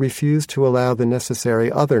 and who refuse to allow the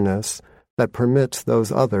necessary otherness that permits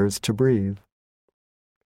those others to breathe.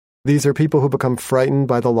 These are people who become frightened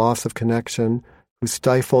by the loss of connection, who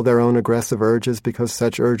stifle their own aggressive urges because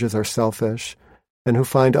such urges are selfish, and who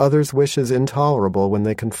find others' wishes intolerable when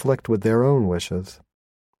they conflict with their own wishes.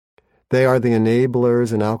 They are the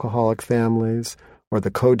enablers in alcoholic families or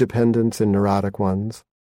the codependents in neurotic ones.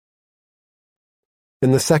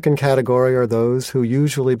 In the second category are those who,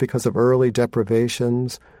 usually because of early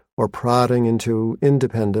deprivations or prodding into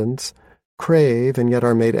independence, crave and yet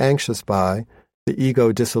are made anxious by the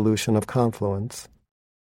ego dissolution of confluence.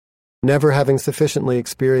 Never having sufficiently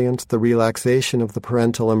experienced the relaxation of the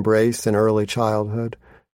parental embrace in early childhood,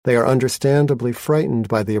 they are understandably frightened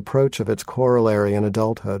by the approach of its corollary in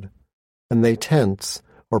adulthood, and they tense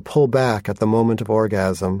or pull back at the moment of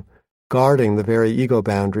orgasm, guarding the very ego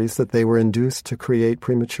boundaries that they were induced to create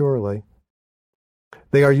prematurely.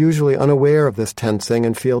 They are usually unaware of this tensing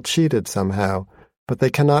and feel cheated somehow, but they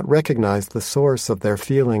cannot recognize the source of their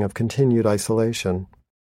feeling of continued isolation.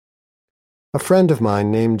 A friend of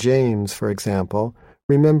mine named James, for example,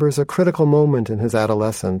 remembers a critical moment in his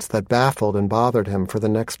adolescence that baffled and bothered him for the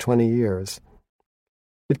next 20 years.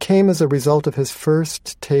 It came as a result of his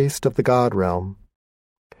first taste of the God realm.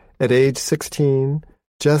 At age 16,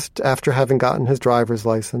 just after having gotten his driver's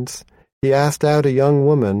license, he asked out a young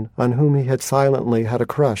woman on whom he had silently had a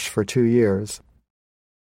crush for 2 years.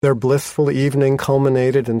 Their blissful evening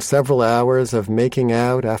culminated in several hours of making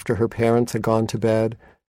out after her parents had gone to bed,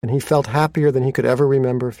 and he felt happier than he could ever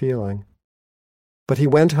remember feeling. But he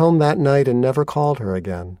went home that night and never called her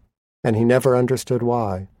again, and he never understood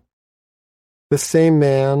why. This same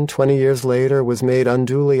man, 20 years later, was made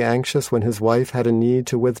unduly anxious when his wife had a need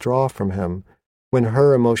to withdraw from him, when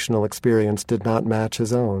her emotional experience did not match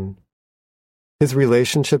his own. His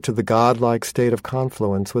relationship to the godlike state of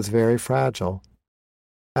confluence was very fragile.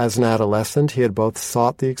 As an adolescent, he had both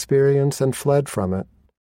sought the experience and fled from it.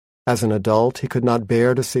 As an adult, he could not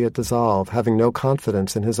bear to see it dissolve, having no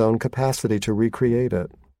confidence in his own capacity to recreate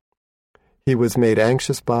it. He was made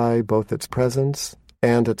anxious by both its presence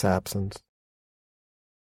and its absence.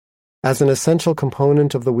 As an essential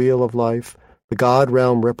component of the wheel of life, the God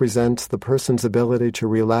realm represents the person's ability to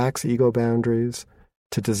relax ego boundaries,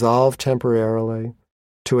 to dissolve temporarily,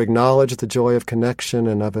 to acknowledge the joy of connection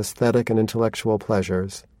and of aesthetic and intellectual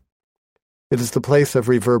pleasures. It is the place of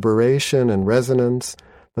reverberation and resonance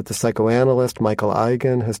that the psychoanalyst Michael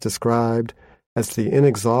Eigen has described as the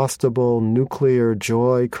inexhaustible nuclear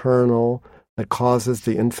joy kernel that causes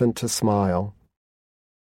the infant to smile.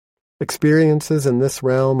 Experiences in this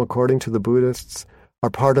realm, according to the Buddhists, are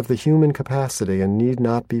part of the human capacity and need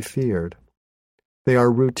not be feared. They are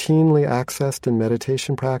routinely accessed in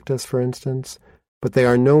meditation practice, for instance, but they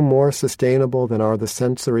are no more sustainable than are the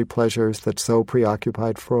sensory pleasures that so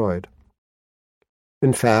preoccupied Freud.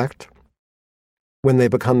 In fact, when they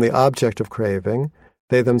become the object of craving,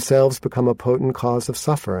 they themselves become a potent cause of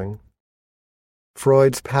suffering.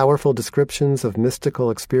 Freud's powerful descriptions of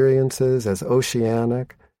mystical experiences as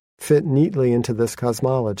oceanic fit neatly into this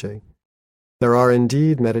cosmology. There are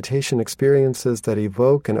indeed meditation experiences that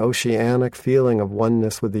evoke an oceanic feeling of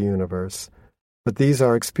oneness with the universe, but these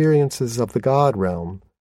are experiences of the God realm.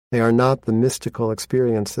 They are not the mystical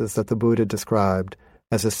experiences that the Buddha described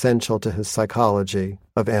as essential to his psychology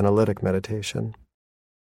of analytic meditation.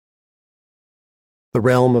 The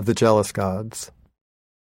realm of the jealous gods.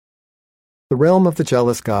 The realm of the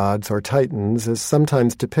jealous gods, or Titans, is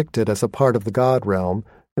sometimes depicted as a part of the God realm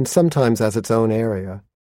and sometimes as its own area.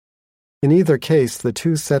 In either case, the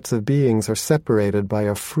two sets of beings are separated by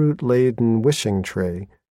a fruit-laden wishing tree,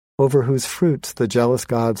 over whose fruits the jealous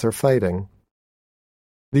gods are fighting.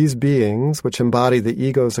 These beings, which embody the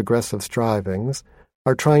ego's aggressive strivings,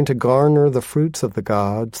 are trying to garner the fruits of the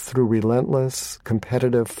gods through relentless,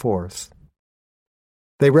 competitive force.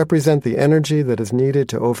 They represent the energy that is needed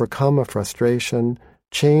to overcome a frustration,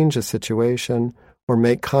 change a situation, or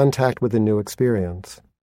make contact with a new experience.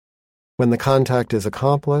 When the contact is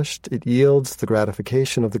accomplished, it yields the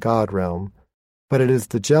gratification of the God realm, but it is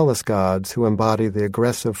the jealous gods who embody the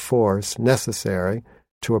aggressive force necessary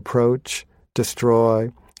to approach,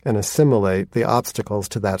 destroy, and assimilate the obstacles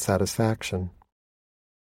to that satisfaction.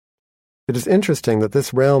 It is interesting that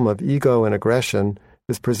this realm of ego and aggression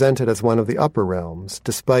is presented as one of the upper realms,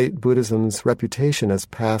 despite Buddhism's reputation as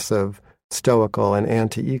passive, stoical, and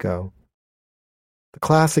anti-ego. The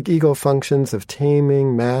classic ego functions of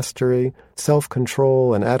taming, mastery,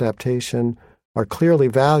 self-control, and adaptation are clearly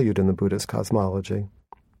valued in the Buddhist cosmology.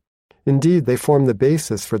 Indeed, they form the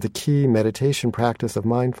basis for the key meditation practice of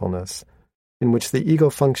mindfulness, in which the ego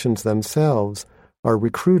functions themselves are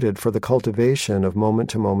recruited for the cultivation of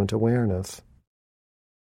moment-to-moment awareness.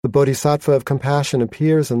 The Bodhisattva of compassion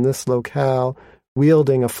appears in this locale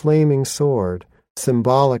wielding a flaming sword,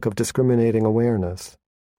 symbolic of discriminating awareness.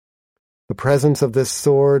 The presence of this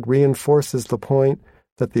sword reinforces the point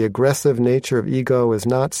that the aggressive nature of ego is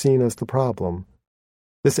not seen as the problem.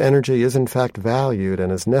 This energy is in fact valued and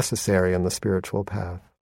is necessary in the spiritual path.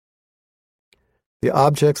 The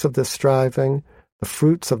objects of this striving, the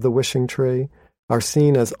fruits of the wishing tree, are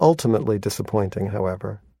seen as ultimately disappointing,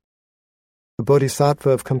 however. The Bodhisattva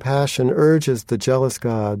of compassion urges the jealous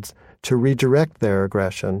gods to redirect their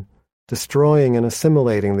aggression, destroying and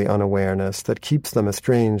assimilating the unawareness that keeps them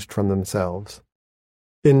estranged from themselves.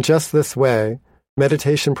 In just this way,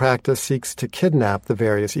 meditation practice seeks to kidnap the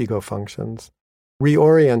various ego functions,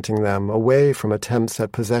 reorienting them away from attempts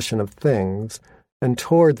at possession of things and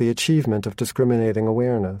toward the achievement of discriminating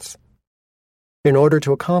awareness. In order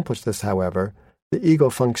to accomplish this, however, the ego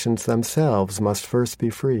functions themselves must first be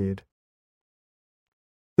freed.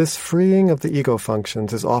 This freeing of the ego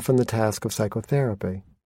functions is often the task of psychotherapy.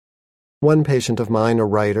 One patient of mine, a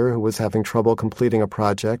writer who was having trouble completing a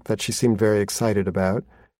project that she seemed very excited about,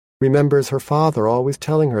 remembers her father always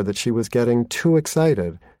telling her that she was getting too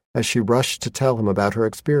excited as she rushed to tell him about her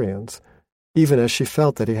experience, even as she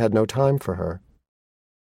felt that he had no time for her.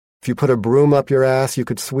 "If you put a broom up your ass, you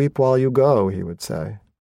could sweep while you go," he would say.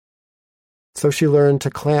 So she learned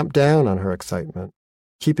to clamp down on her excitement,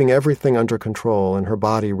 keeping everything under control and her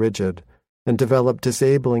body rigid, and developed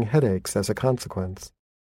disabling headaches as a consequence.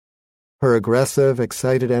 Her aggressive,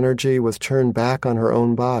 excited energy was turned back on her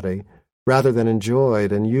own body, rather than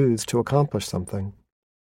enjoyed and used to accomplish something.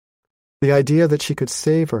 The idea that she could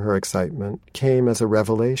savor her excitement came as a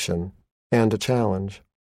revelation and a challenge.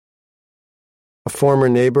 A former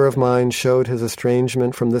neighbor of mine showed his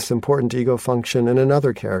estrangement from this important ego function in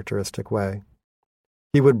another characteristic way.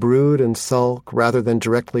 He would brood and sulk rather than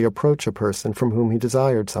directly approach a person from whom he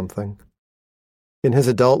desired something. In his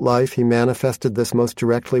adult life, he manifested this most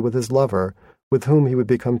directly with his lover, with whom he would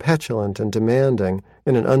become petulant and demanding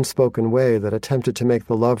in an unspoken way that attempted to make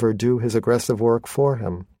the lover do his aggressive work for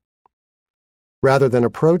him. Rather than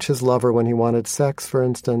approach his lover when he wanted sex, for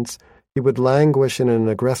instance, he would languish in an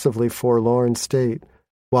aggressively forlorn state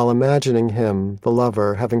while imagining him, the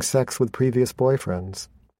lover, having sex with previous boyfriends.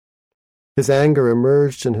 His anger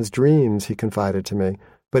emerged in his dreams, he confided to me,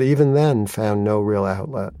 but even then found no real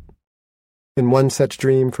outlet. In one such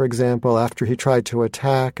dream, for example, after he tried to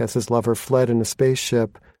attack as his lover fled in a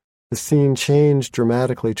spaceship, the scene changed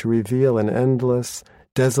dramatically to reveal an endless,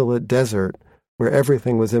 desolate desert where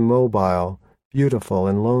everything was immobile, beautiful,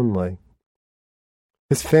 and lonely.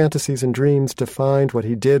 His fantasies and dreams defined what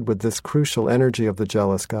he did with this crucial energy of the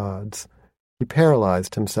jealous gods. He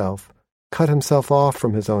paralyzed himself, cut himself off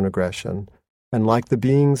from his own aggression, and like the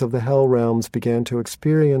beings of the hell realms began to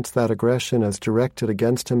experience that aggression as directed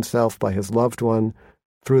against himself by his loved one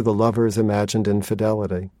through the lover's imagined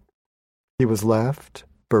infidelity. He was left,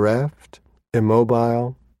 bereft,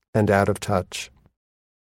 immobile, and out of touch.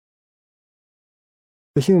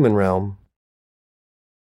 The human realm.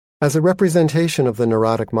 As a representation of the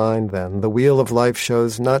neurotic mind, then, the wheel of life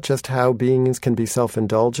shows not just how beings can be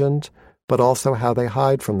self-indulgent, but also how they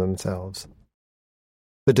hide from themselves.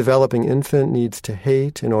 The developing infant needs to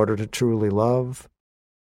hate in order to truly love.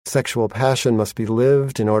 Sexual passion must be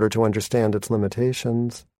lived in order to understand its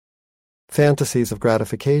limitations. Fantasies of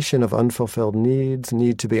gratification of unfulfilled needs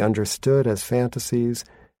need to be understood as fantasies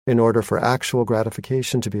in order for actual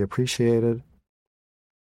gratification to be appreciated.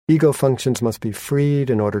 Ego functions must be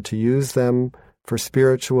freed in order to use them for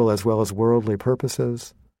spiritual as well as worldly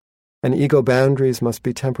purposes, and ego boundaries must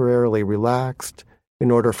be temporarily relaxed in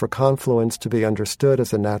order for confluence to be understood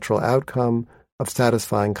as a natural outcome of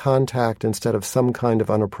satisfying contact instead of some kind of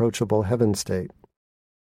unapproachable heaven state.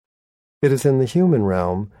 It is in the human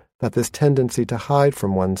realm that this tendency to hide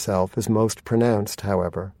from oneself is most pronounced,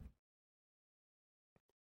 however.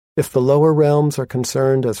 If the lower realms are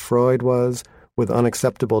concerned, as Freud was, with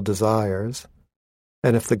unacceptable desires,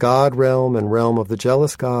 and if the God realm and realm of the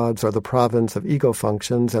jealous gods are the province of ego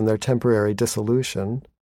functions and their temporary dissolution,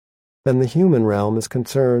 then the human realm is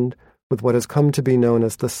concerned with what has come to be known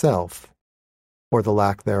as the self, or the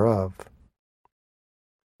lack thereof.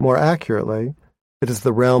 More accurately, it is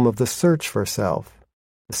the realm of the search for self,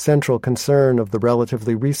 the central concern of the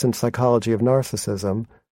relatively recent psychology of narcissism,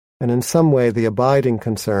 and in some way the abiding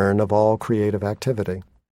concern of all creative activity.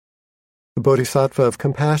 The Bodhisattva of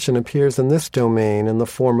compassion appears in this domain in the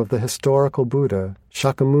form of the historical Buddha,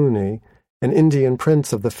 Shakyamuni, an Indian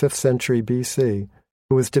prince of the 5th century BC,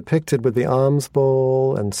 who is depicted with the alms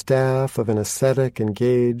bowl and staff of an ascetic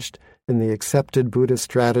engaged in the accepted Buddhist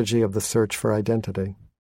strategy of the search for identity.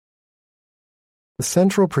 The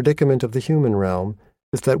central predicament of the human realm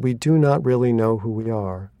is that we do not really know who we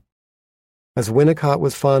are. As Winnicott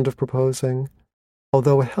was fond of proposing,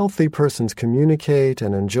 Although healthy persons communicate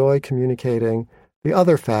and enjoy communicating, the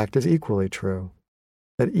other fact is equally true,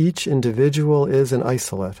 that each individual is an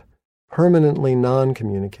isolate, permanently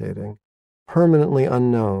non-communicating, permanently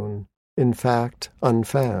unknown, in fact,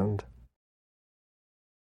 unfound.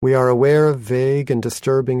 We are aware of vague and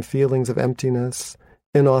disturbing feelings of emptiness,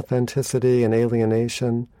 inauthenticity, and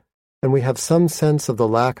alienation, and we have some sense of the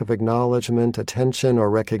lack of acknowledgement, attention, or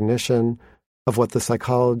recognition of what the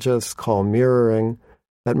psychologists call mirroring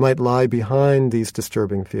that might lie behind these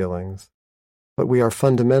disturbing feelings, but we are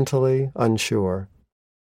fundamentally unsure.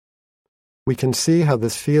 We can see how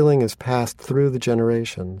this feeling is passed through the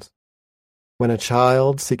generations. When a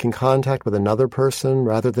child, seeking contact with another person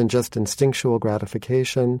rather than just instinctual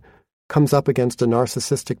gratification, comes up against a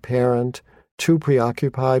narcissistic parent, too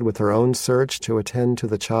preoccupied with her own search to attend to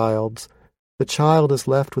the child is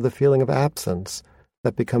left with a feeling of absence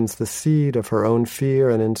that becomes the seed of her own fear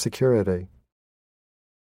and insecurity.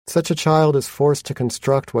 Such a child is forced to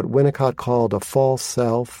construct what Winnicott called a false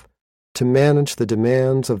self to manage the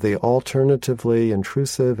demands of the alternatively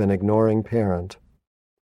intrusive and ignoring parent.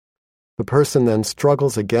 The person then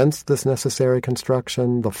struggles against this necessary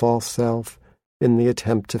construction, the false self, in the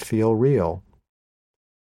attempt to feel real.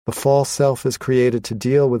 The false self is created to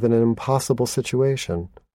deal with an impossible situation.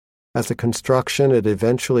 As a construction, it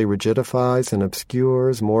eventually rigidifies and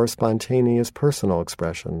obscures more spontaneous personal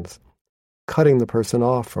expressions, cutting the person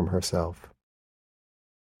off from herself.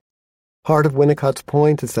 Part of Winnicott's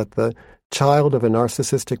point is that the child of a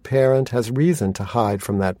narcissistic parent has reason to hide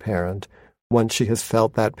from that parent once she has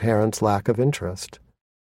felt that parent's lack of interest.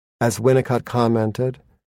 As Winnicott commented,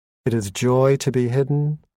 "It is joy to be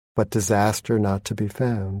hidden, but disaster not to be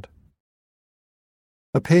found."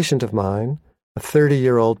 A patient of mine, a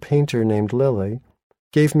 30-year-old painter named Lily,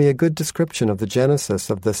 gave me a good description of the genesis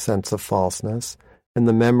of this sense of falseness and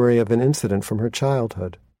the memory of an incident from her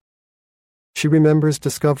childhood. She remembers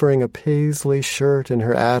discovering a paisley shirt in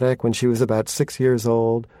her attic when she was about 6 years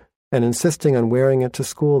old and insisting on wearing it to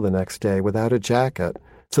school the next day without a jacket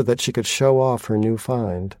so that she could show off her new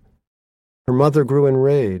find. Her mother grew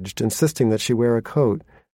enraged, insisting that she wear a coat,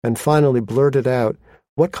 and finally blurted out,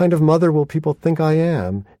 "What kind of mother will people think I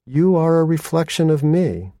am? You are a reflection of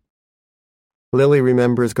me." Lily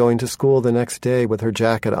remembers going to school the next day with her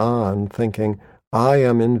jacket on, thinking, "I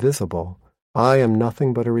am invisible. I am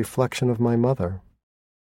nothing but a reflection of my mother."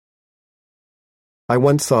 I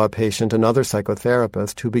once saw a patient, another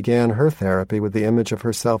psychotherapist, who began her therapy with the image of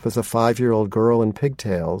herself as a 5-year-old girl in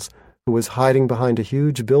pigtails who was hiding behind a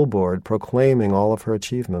huge billboard proclaiming all of her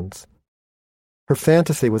achievements. Her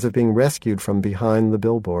fantasy was of being rescued from behind the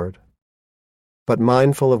billboard. But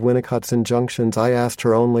mindful of Winnicott's injunctions, I asked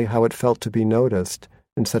her only how it felt to be noticed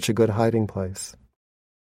in such a good hiding place.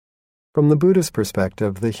 From the Buddhist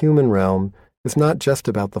perspective, the human realm is not just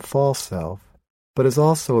about the false self, but is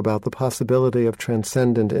also about the possibility of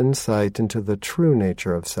transcendent insight into the true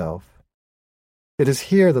nature of self. It is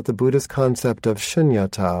here that the Buddhist concept of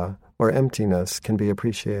shunyata, or emptiness, can be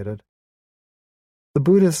appreciated. The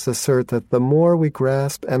Buddhists assert that the more we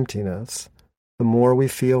grasp emptiness, the more we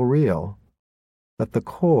feel real, that the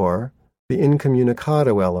core, the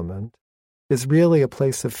incommunicado element, is really a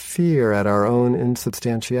place of fear at our own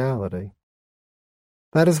insubstantiality.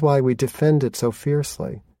 That is why we defend it so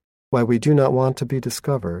fiercely, why we do not want to be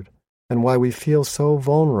discovered, and why we feel so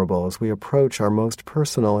vulnerable as we approach our most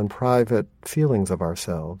personal and private feelings of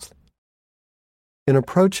ourselves. In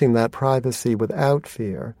approaching that privacy without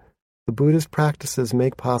fear, the Buddhist practices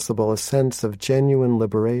make possible a sense of genuine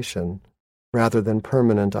liberation rather than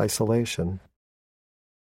permanent isolation.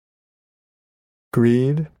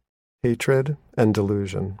 Greed, hatred, and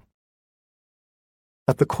delusion.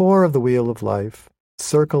 At the core of the wheel of life,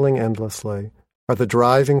 circling endlessly, are the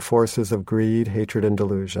driving forces of greed, hatred, and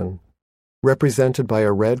delusion, represented by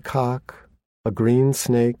a red cock, a green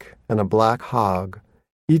snake, and a black hog,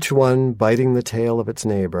 each one biting the tail of its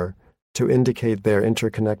neighbor to indicate their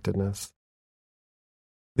interconnectedness.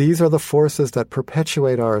 These are the forces that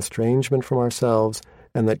perpetuate our estrangement from ourselves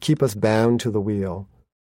and that keep us bound to the wheel,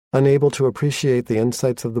 unable to appreciate the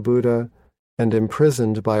insights of the Buddha and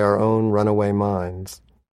imprisoned by our own runaway minds.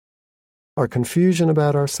 Our confusion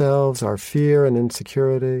about ourselves, our fear and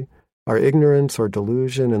insecurity, our ignorance or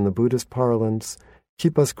delusion in the Buddhist parlance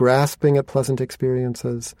keep us grasping at pleasant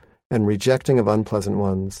experiences and rejecting of unpleasant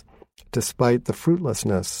ones, despite the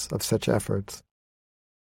fruitlessness of such efforts.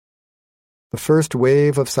 The first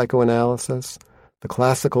wave of psychoanalysis, the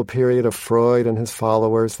classical period of Freud and his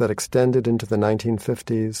followers that extended into the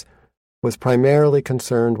 1950s, was primarily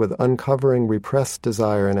concerned with uncovering repressed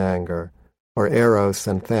desire and anger, or eros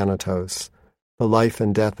and thanatos, the life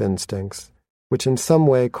and death instincts, which in some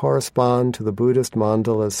way correspond to the Buddhist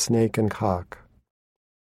mandalas snake and cock.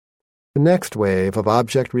 The next wave of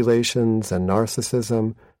object relations and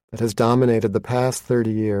narcissism that has dominated the past 30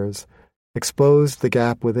 years exposed the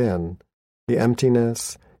gap within, the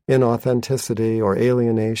emptiness, inauthenticity, or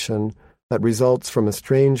alienation that results from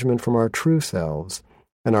estrangement from our true selves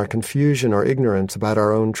and our confusion or ignorance about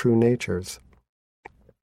our own true natures.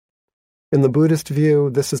 In the Buddhist view,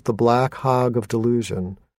 this is the black hog of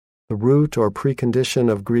delusion, the root or precondition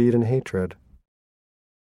of greed and hatred.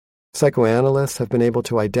 Psychoanalysts have been able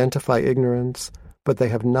to identify ignorance, but they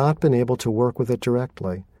have not been able to work with it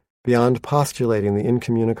directly, beyond postulating the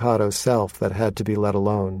incommunicado self that had to be let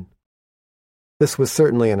alone. This was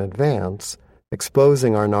certainly an advance.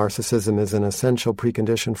 Exposing our narcissism is an essential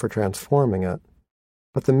precondition for transforming it.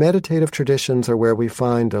 But the meditative traditions are where we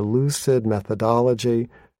find a lucid methodology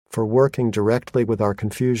for working directly with our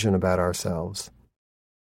confusion about ourselves.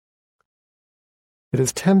 It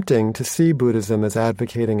is tempting to see Buddhism as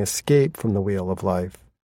advocating escape from the wheel of life,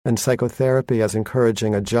 and psychotherapy as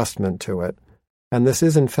encouraging adjustment to it, and this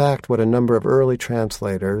is in fact what a number of early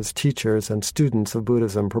translators, teachers, and students of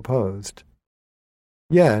Buddhism proposed.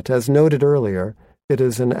 Yet, as noted earlier, it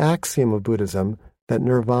is an axiom of Buddhism that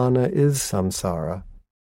nirvana is samsara.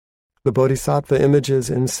 The bodhisattva images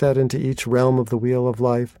inset into each realm of the wheel of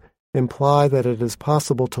life imply that it is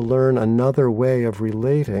possible to learn another way of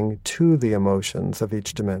relating to the emotions of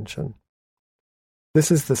each dimension. This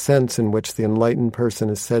is the sense in which the enlightened person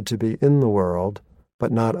is said to be in the world,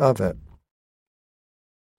 but not of it.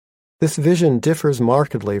 This vision differs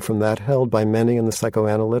markedly from that held by many in the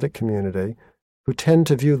psychoanalytic community, who tend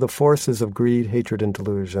to view the forces of greed, hatred, and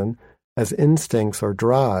delusion as instincts or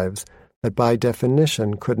drives that by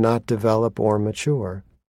definition could not develop or mature.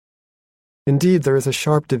 Indeed, there is a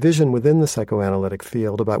sharp division within the psychoanalytic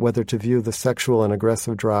field about whether to view the sexual and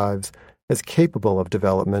aggressive drives as capable of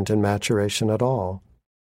development and maturation at all.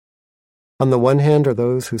 On the one hand are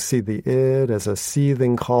those who see the id as a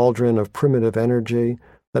seething cauldron of primitive energy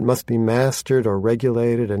that must be mastered or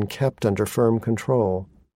regulated and kept under firm control.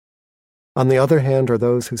 On the other hand are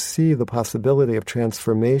those who see the possibility of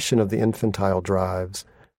transformation of the infantile drives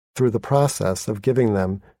through the process of giving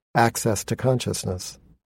them access to consciousness.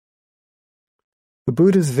 The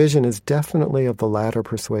Buddha's vision is definitely of the latter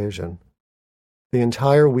persuasion. The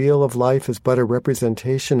entire wheel of life is but a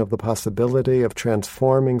representation of the possibility of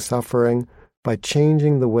transforming suffering by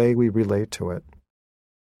changing the way we relate to it.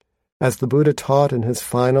 As the Buddha taught in his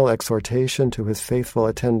final exhortation to his faithful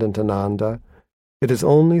attendant Ananda, it is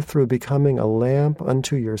only through becoming a lamp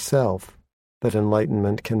unto yourself that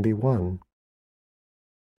enlightenment can be won.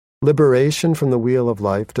 Liberation from the wheel of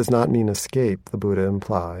life does not mean escape, the Buddha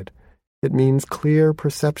implied. It means clear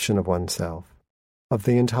perception of oneself, of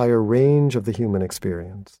the entire range of the human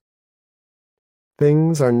experience.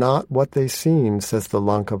 Things are not what they seem, says the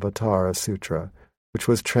Lankavatara Sutra, which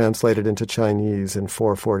was translated into Chinese in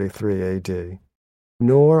 443 A.D.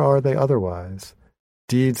 Nor are they otherwise.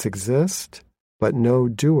 Deeds exist, but no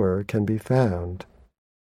doer can be found.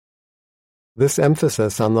 This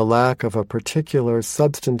emphasis on the lack of a particular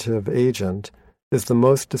substantive agent is the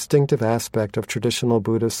most distinctive aspect of traditional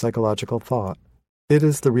Buddhist psychological thought. It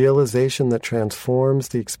is the realization that transforms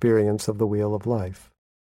the experience of the wheel of life.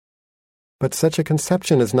 But such a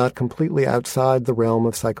conception is not completely outside the realm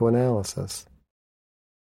of psychoanalysis.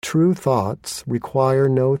 True thoughts require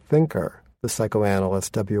no thinker, the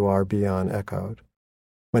psychoanalyst W.R. Bion echoed.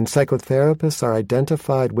 When psychotherapists are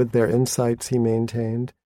identified with their insights, he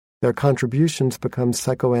maintained, their contributions become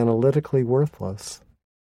psychoanalytically worthless.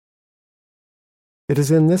 It is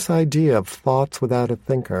in this idea of thoughts without a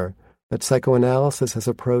thinker that psychoanalysis has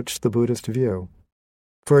approached the Buddhist view,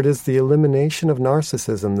 for it is the elimination of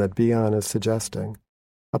narcissism that Bion is suggesting,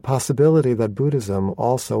 a possibility that Buddhism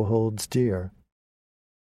also holds dear.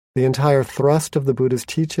 The entire thrust of the Buddha's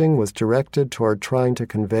teaching was directed toward trying to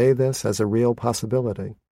convey this as a real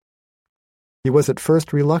possibility. He was at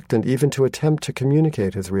first reluctant even to attempt to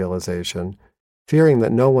communicate his realization, fearing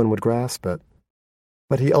that no one would grasp it.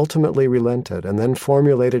 But he ultimately relented and then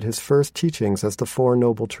formulated his first teachings as the Four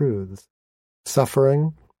Noble Truths: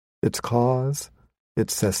 suffering, its cause,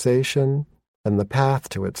 its cessation, and the path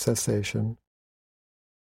to its cessation.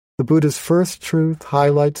 The Buddha's first truth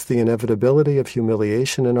highlights the inevitability of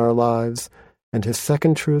humiliation in our lives, and his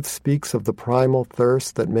second truth speaks of the primal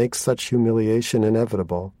thirst that makes such humiliation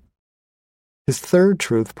inevitable. His third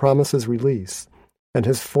truth promises release, and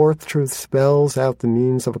his fourth truth spells out the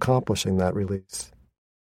means of accomplishing that release.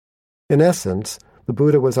 In essence, the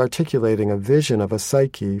Buddha was articulating a vision of a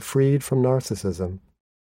psyche freed from narcissism.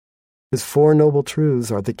 His Four Noble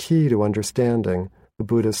Truths are the key to understanding the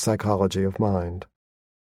Buddhist psychology of mind.